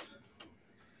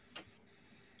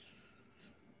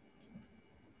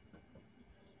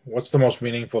 What's the most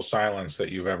meaningful silence that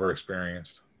you've ever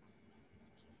experienced?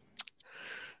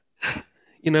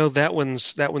 That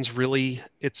one's really,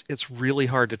 it's really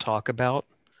hard to talk about.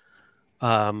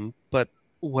 But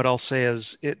what I'll say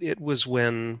is it was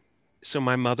when, so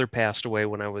my mother passed away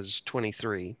when I was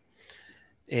 23,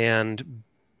 and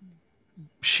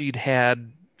she'd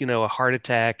had, a heart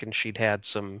attack, and she'd had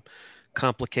some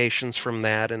complications from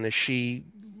that. And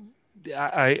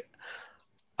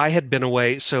I had been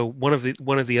away. So one of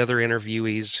the other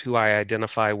interviewees who I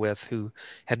identify with, who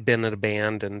had been in a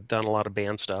band and done a lot of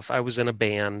band stuff, I was in a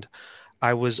band.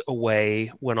 I was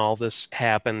away when all this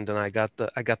happened, and I got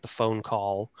the phone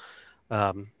call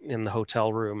in the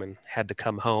hotel room and had to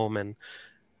come home. And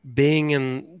being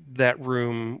in that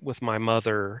room with my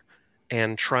mother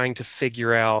and trying to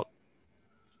figure out,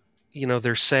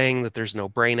 they're saying that there's no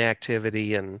brain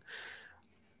activity, and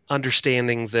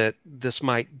understanding that this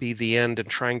might be the end, and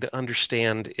trying to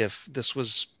understand if this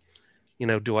was,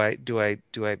 do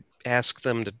I ask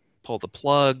them to pull the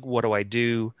plug? What do I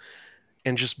do?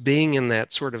 And just being in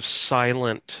that sort of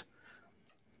silent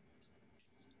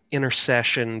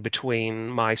intercession between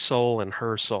my soul and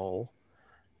her soul,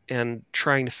 and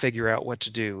trying to figure out what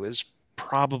to do, is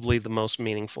probably the most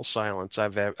meaningful silence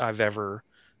I've ever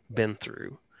been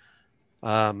through.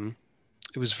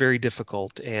 It was very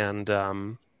difficult, and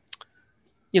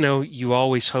you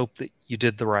always hope that you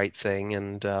did the right thing,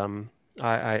 and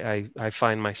I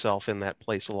find myself in that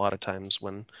place a lot of times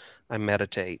when I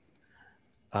meditate,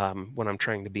 when I'm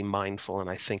trying to be mindful, and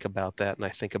I think about that, and I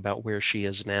think about where she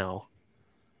is now.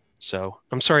 So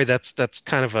I'm sorry, that's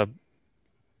kind of a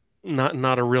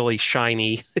not a really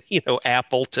shiny,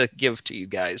 apple to give to you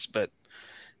guys, but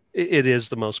it is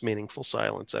the most meaningful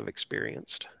silence I've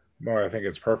experienced. Well, I think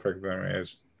it's perfect. I mean,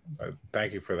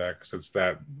 thank you for that, because it's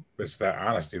that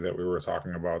honesty that we were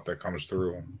talking about that comes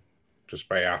through just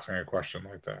by asking a question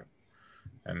like that.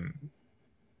 And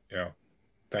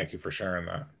thank you for sharing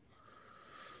that.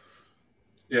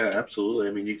 Yeah, absolutely.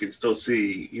 I mean, you can still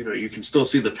see,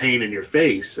 the pain in your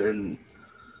face, and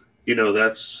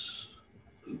that's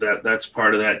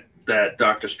part of that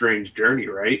Doctor Strange journey,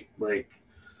 right? Like,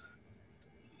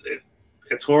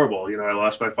 it's horrible. I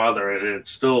lost my father, and it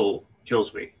still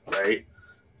kills me, right?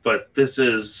 But this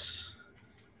is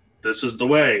the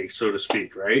way, so to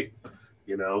speak, right?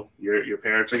 Your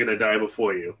parents are going to die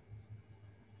before you.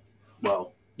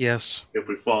 Well, yes. If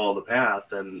we follow the path,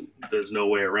 then there's no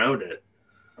way around it,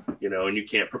 and you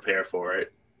can't prepare for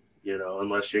it,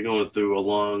 unless you're going through a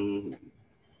long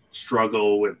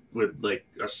struggle with like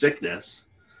a sickness.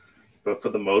 But for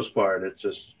the most part, it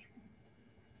is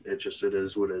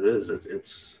what it is.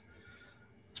 It's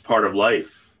part of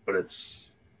life, but it's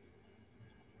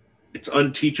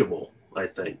unteachable. I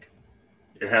think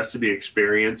it has to be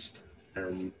experienced,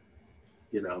 and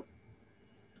you know.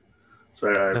 So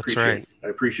I That's right.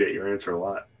 appreciate your answer a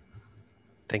lot.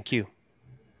 Thank you.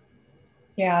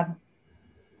 Yeah,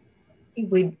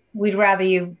 we'd rather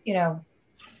you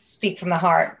speak from the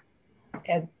heart.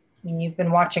 I mean, you've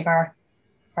been watching our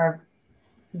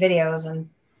videos, and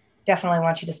definitely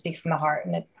want you to speak from the heart.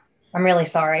 And I'm really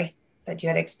sorry that you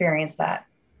had experienced that.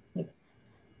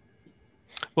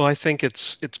 Well, I think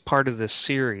it's part of this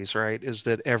series, right? Is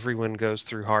that everyone goes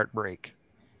through heartbreak.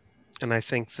 And I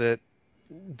think that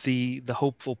the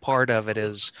hopeful part of it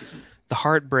is the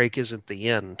heartbreak isn't the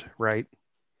end, right?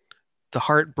 The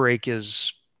heartbreak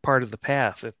is part of the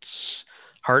path. It's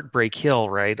Heartbreak Hill,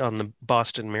 right? On the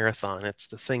Boston Marathon. It's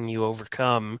the thing you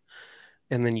overcome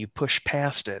and then you push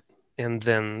past it, and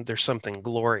then there's something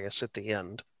glorious at the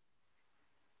end.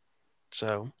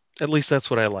 So at least that's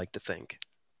what I like to think.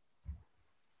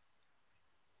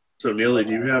 So, Neely,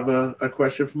 do you have a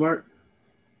question for Mark?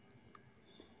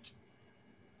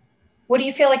 What do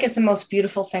you feel like is the most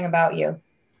beautiful thing about you?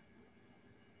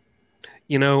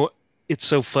 You know, it's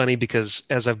so funny because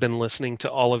as I've been listening to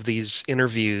all of these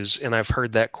interviews and I've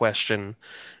heard that question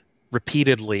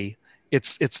repeatedly,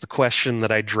 it's the question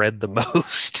that I dread the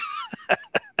most.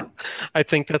 I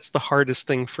think that's the hardest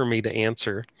thing for me to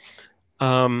answer.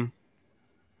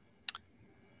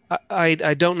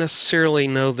 I don't necessarily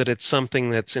know that it's something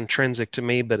that's intrinsic to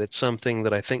me, but it's something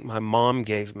that I think my mom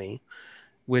gave me,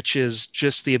 which is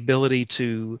just the ability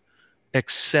to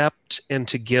accept and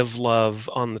to give love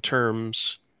on the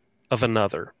terms of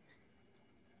another.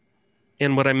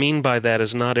 And what I mean by that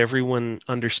is not everyone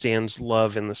understands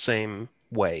love in the same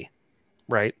way,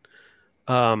 right?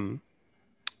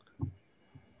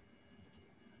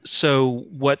 So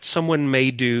what someone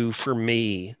may do for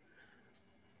me,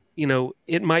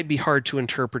 it might be hard to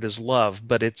interpret as love,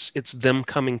 but it's them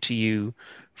coming to you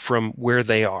from where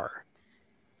they are.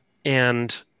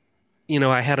 And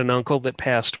I had an uncle that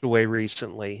passed away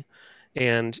recently,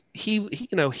 and he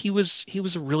was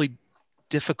a really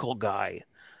difficult guy.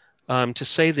 To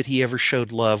say that he ever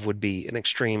showed love would be an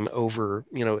extreme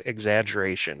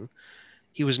exaggeration.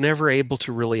 He was never able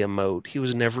to really emote. He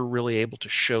was never really able to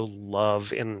show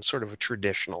love in sort of a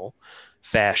traditional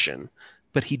fashion.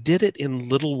 But he did it in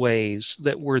little ways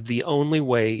that were the only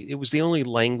way, it was the only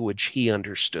language he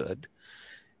understood.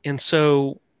 And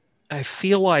so I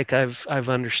feel like I've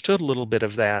understood a little bit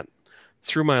of that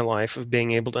through my life, of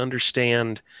being able to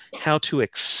understand how to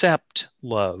accept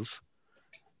love,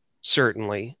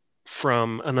 certainly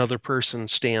from another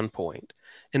person's standpoint.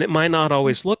 And it might not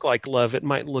always look like love. It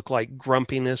might look like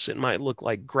grumpiness. It might look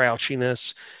like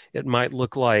grouchiness. It might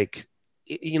look like,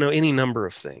 any number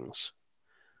of things.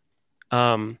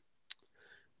 The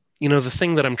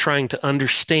thing that I'm trying to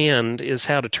understand is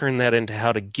how to turn that into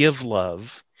how to give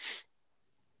love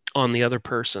on the other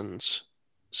person's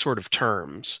sort of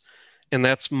terms. And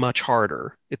that's much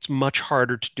harder. It's much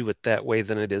harder to do it that way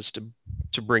than it is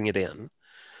to bring it in.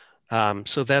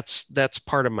 So that's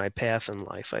part of my path in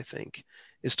life, I think,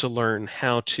 is to learn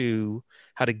how to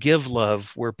give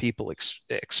love where people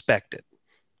expect it.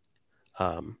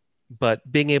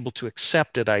 But being able to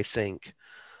accept it, I think,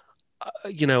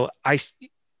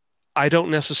 I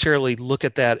don't necessarily look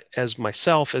at that as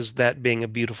myself as that being a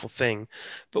beautiful thing.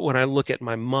 But when I look at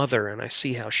my mother and I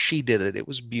see how she did it, it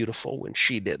was beautiful when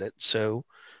she did it. So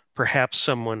perhaps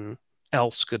someone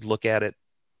else could look at it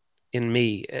in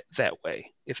me that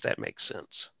way, if that makes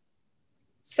sense.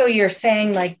 So you're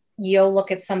saying like you'll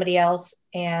look at somebody else,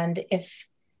 and if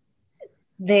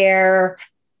their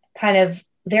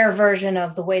their version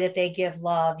of the way that they give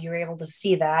love, you're able to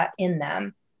see that in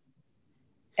them.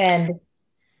 And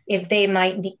if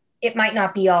it might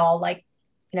not be all like,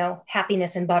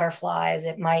 happiness and butterflies.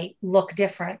 It might look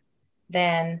different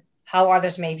than how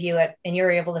others may view it. And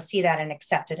you're able to see that and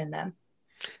accept it in them.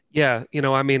 Yeah.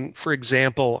 I mean, for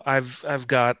example, I've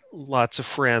got lots of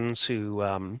friends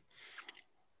who,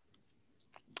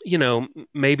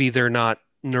 maybe they're not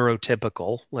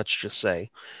neurotypical, let's just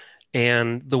say.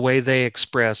 And the way they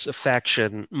express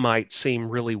affection might seem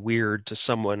really weird to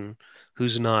someone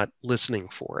who's not listening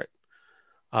for it.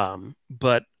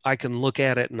 But I can look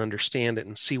at it and understand it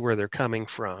and see where they're coming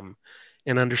from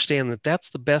and understand that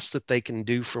that's the best that they can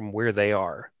do from where they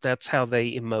are. That's how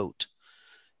they emote,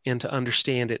 and to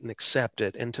understand it and accept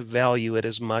it and to value it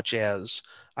as much as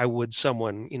I would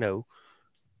someone,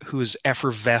 who is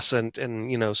effervescent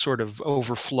and, sort of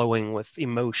overflowing with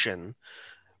emotion,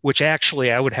 which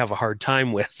actually I would have a hard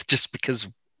time with just because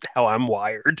of how I'm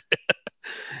wired.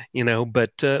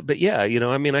 But yeah,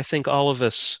 I mean, I think all of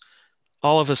us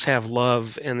have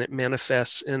love, and it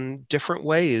manifests in different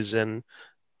ways, and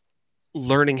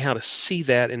learning how to see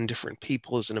that in different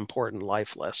people is an important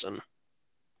life lesson.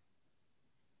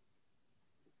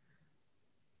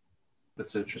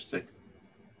 That's interesting.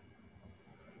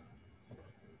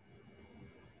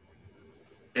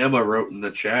 Emma wrote in the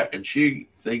chat, and she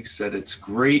thinks that it's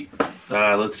great.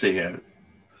 Let's see here.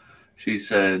 She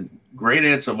said, "Great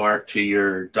answer, Mark, to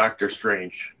your Doctor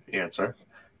Strange answer.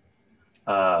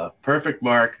 Perfect,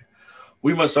 Mark.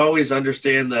 We must always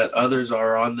understand that others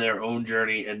are on their own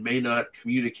journey and may not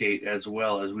communicate as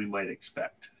well as we might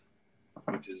expect,"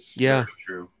 which is very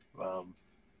true.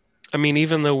 I mean,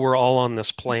 even though we're all on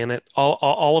this planet,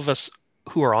 all of us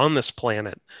who are on this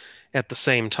planet at the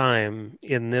same time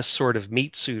in this sort of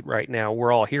meat suit right now,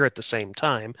 we're all here at the same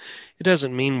time. It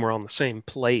doesn't mean we're on the same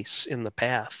place in the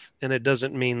path. And it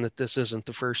doesn't mean that this isn't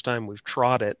the first time we've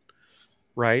trod it,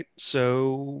 right?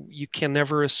 So you can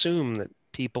never assume that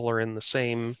people are in the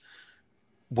same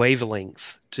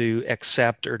wavelength to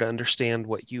accept or to understand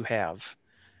what you have,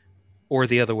 or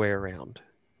the other way around.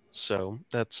 So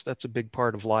that's a big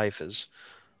part of life, is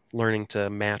learning to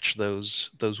match those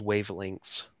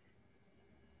wavelengths.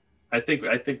 I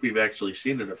think we've actually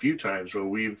seen it a few times where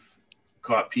we've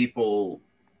caught people.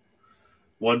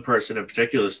 One person in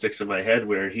particular sticks in my head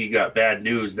where he got bad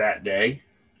news that day,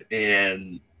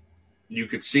 and you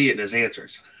could see it in his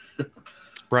answers.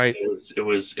 Right. It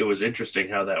was interesting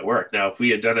how that worked. Now, if we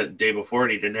had done it the day before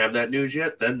and he didn't have that news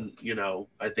yet, then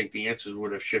I think the answers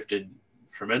would have shifted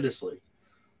tremendously.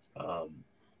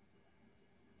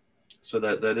 So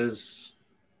it's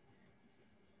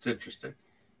interesting.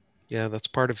 Yeah, that's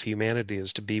part of humanity,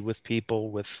 is to be with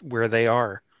people with where they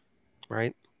are,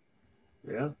 right?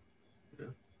 Yeah.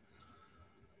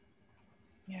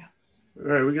 Yeah. All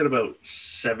right, we got about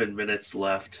 7 minutes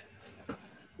left. How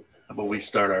about we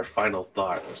start our final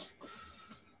thoughts?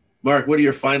 Mark, what are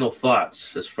your final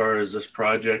thoughts as far as this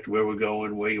project, where we're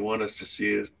going, where you want us to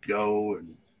see us go,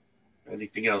 and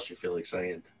anything else you feel like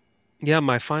saying? Yeah,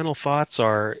 my final thoughts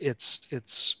are,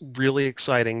 it's really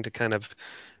exciting to kind of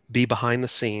be behind the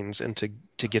scenes and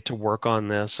to get to work on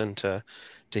this and to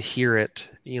hear it.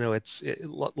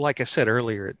 Like I said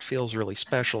earlier, it feels really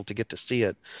special to get to see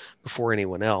it before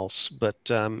anyone else. But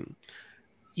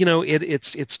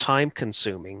it's time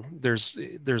consuming. There's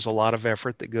a lot of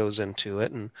effort that goes into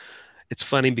it, and it's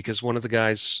funny because one of the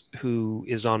guys who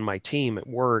is on my team at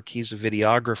work, he's a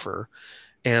videographer,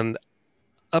 and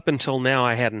up until now,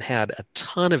 I hadn't had a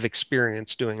ton of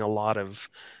experience doing a lot of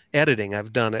editing.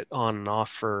 I've done it on and off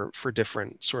for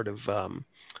different sort of,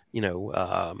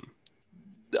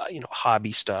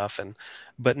 hobby stuff,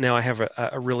 but now I have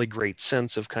a really great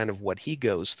sense of kind of what he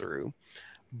goes through.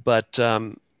 But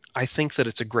I think that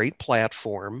it's a great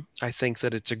platform. I think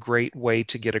that it's a great way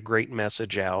to get a great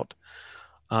message out.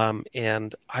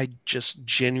 And I just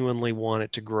genuinely want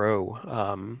it to grow.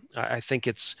 I think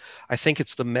it's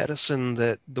the medicine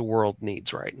that the world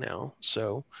needs right now.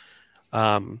 So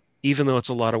even though it's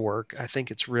a lot of work, I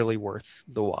think it's really worth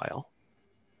the while.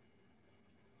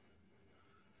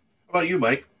 How about you,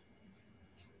 Mike?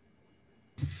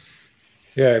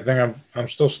 Yeah, I think I'm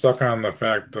still stuck on the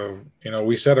fact of,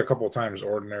 we said a couple of times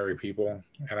ordinary people,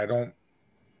 and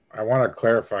I want to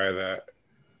clarify that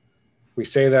we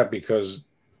say that because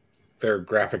they're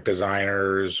graphic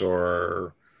designers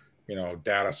or,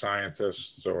 data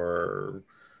scientists or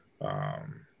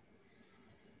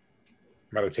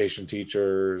meditation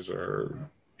teachers or,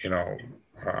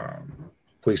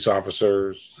 police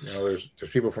officers. There's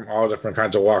people from all different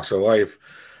kinds of walks of life,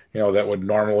 that would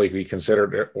normally be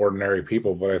considered ordinary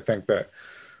people. But I think that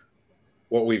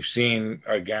what we've seen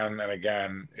again and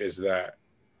again is that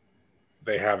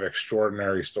they have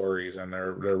extraordinary stories, and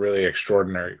they're really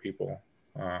extraordinary people.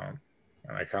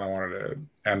 And I kind of wanted to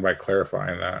end by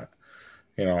clarifying that,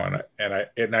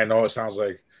 and I know it sounds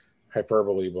like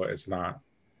hyperbole, but it's not.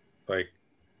 Like,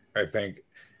 I think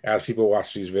as people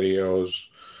watch these videos,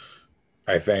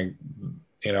 I think,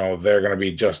 they're going to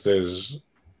be just as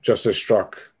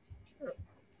struck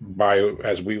by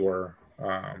as we were,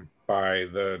 by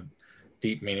the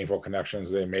deep, meaningful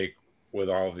connections they make with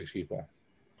all of these people.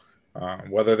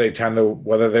 Whether they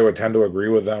would tend to agree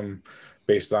with them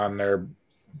based on their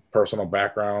personal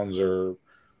backgrounds or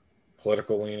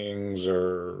political leanings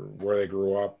or where they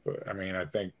grew up. I mean, I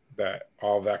think that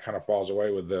all of that kind of falls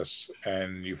away with this,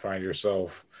 and you find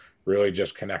yourself really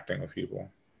just connecting with people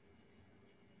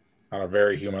on a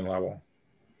very human level.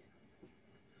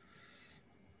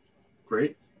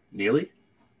 Great. Neely?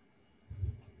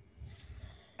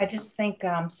 I just think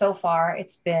so far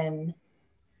it's been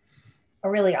a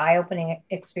really eye-opening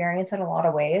experience in a lot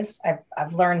of ways.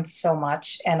 I've learned so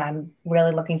much, and I'm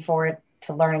really looking forward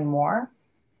to learning more.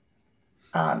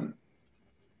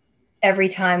 Every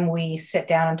time we sit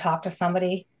down and talk to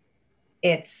somebody,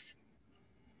 it's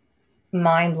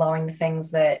mind-blowing, the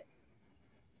things that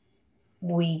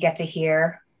we get to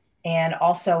hear, and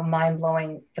also mind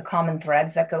blowing the common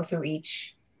threads that go through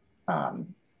each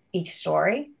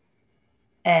story,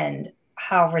 and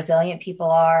how resilient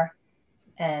people are.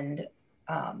 And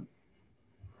I'm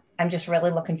just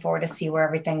really looking forward to see where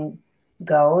everything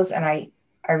goes. And I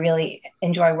really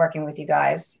enjoy working with you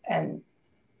guys. And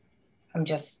I'm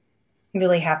just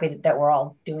really happy that we're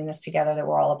all doing this together, that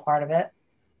we're all a part of it.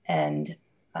 And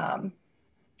I'm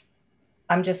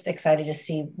just excited to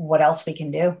see what else we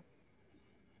can do.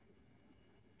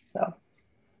 So,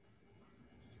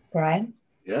 Brian?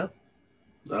 Yeah.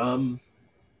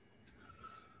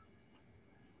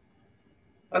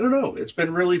 I don't know. It's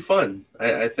been really fun.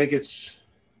 I think it's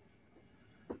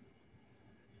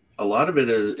a lot of it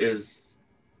is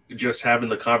just having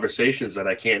the conversations that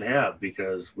I can't have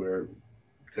because we're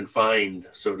confined,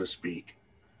 so to speak.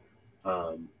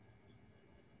 But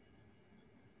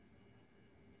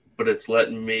it's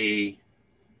letting me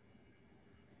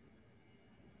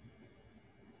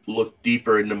look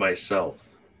deeper into myself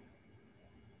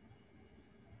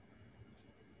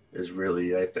is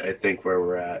really, I think, where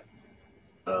we're at.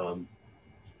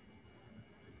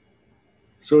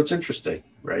 So it's interesting,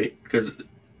 right? Because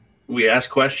we ask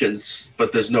questions,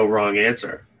 but there's no wrong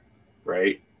answer,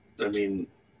 right? I mean,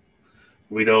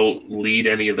 we don't lead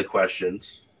any of the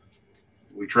questions.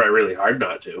 We try really hard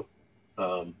not to.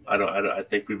 I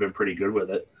think we've been pretty good with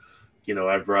it. You know,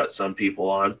 I've brought some people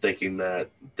on thinking that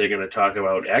they're going to talk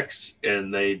about X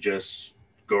and they just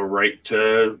go right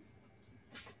to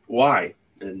Y,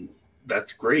 and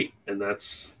that's great. And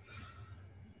that's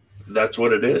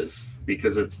what it is,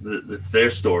 because it's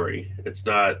their story. It's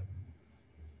not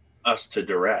us to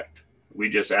direct. We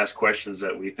just ask questions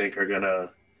that we think are going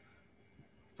to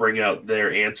bring out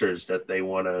their answers that they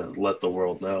want to let the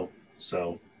world know.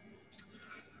 So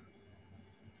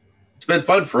it's been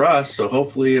fun for us. So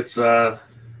hopefully it's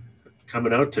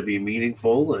coming out to be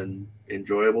meaningful and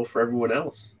enjoyable for everyone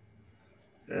else.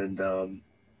 And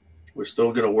we're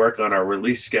still going to work on our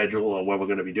release schedule on when we're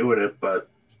going to be doing it, but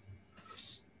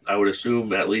I would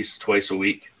assume at least twice a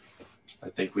week. I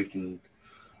think we can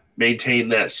maintain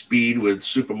that speed with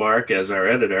Supermark as our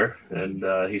editor, and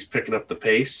he's picking up the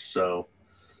pace, so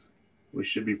we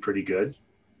should be pretty good.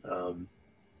 If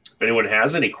anyone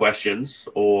has any questions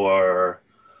or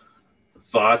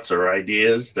thoughts or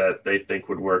ideas that they think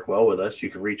would work well with us, you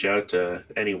can reach out to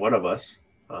any one of us.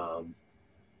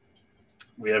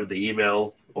 We have the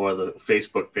email or the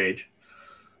Facebook page.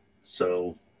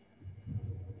 So,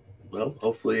 well,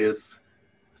 hopefully if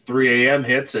 3 a.m.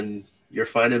 hits and you're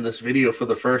finding this video for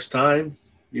the first time,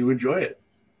 you enjoy it.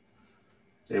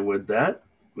 And with that,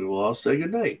 we will all say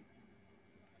good night.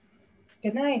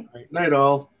 Good night. Night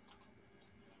all.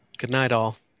 Good night,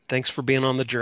 all. Thanks for being on the journey.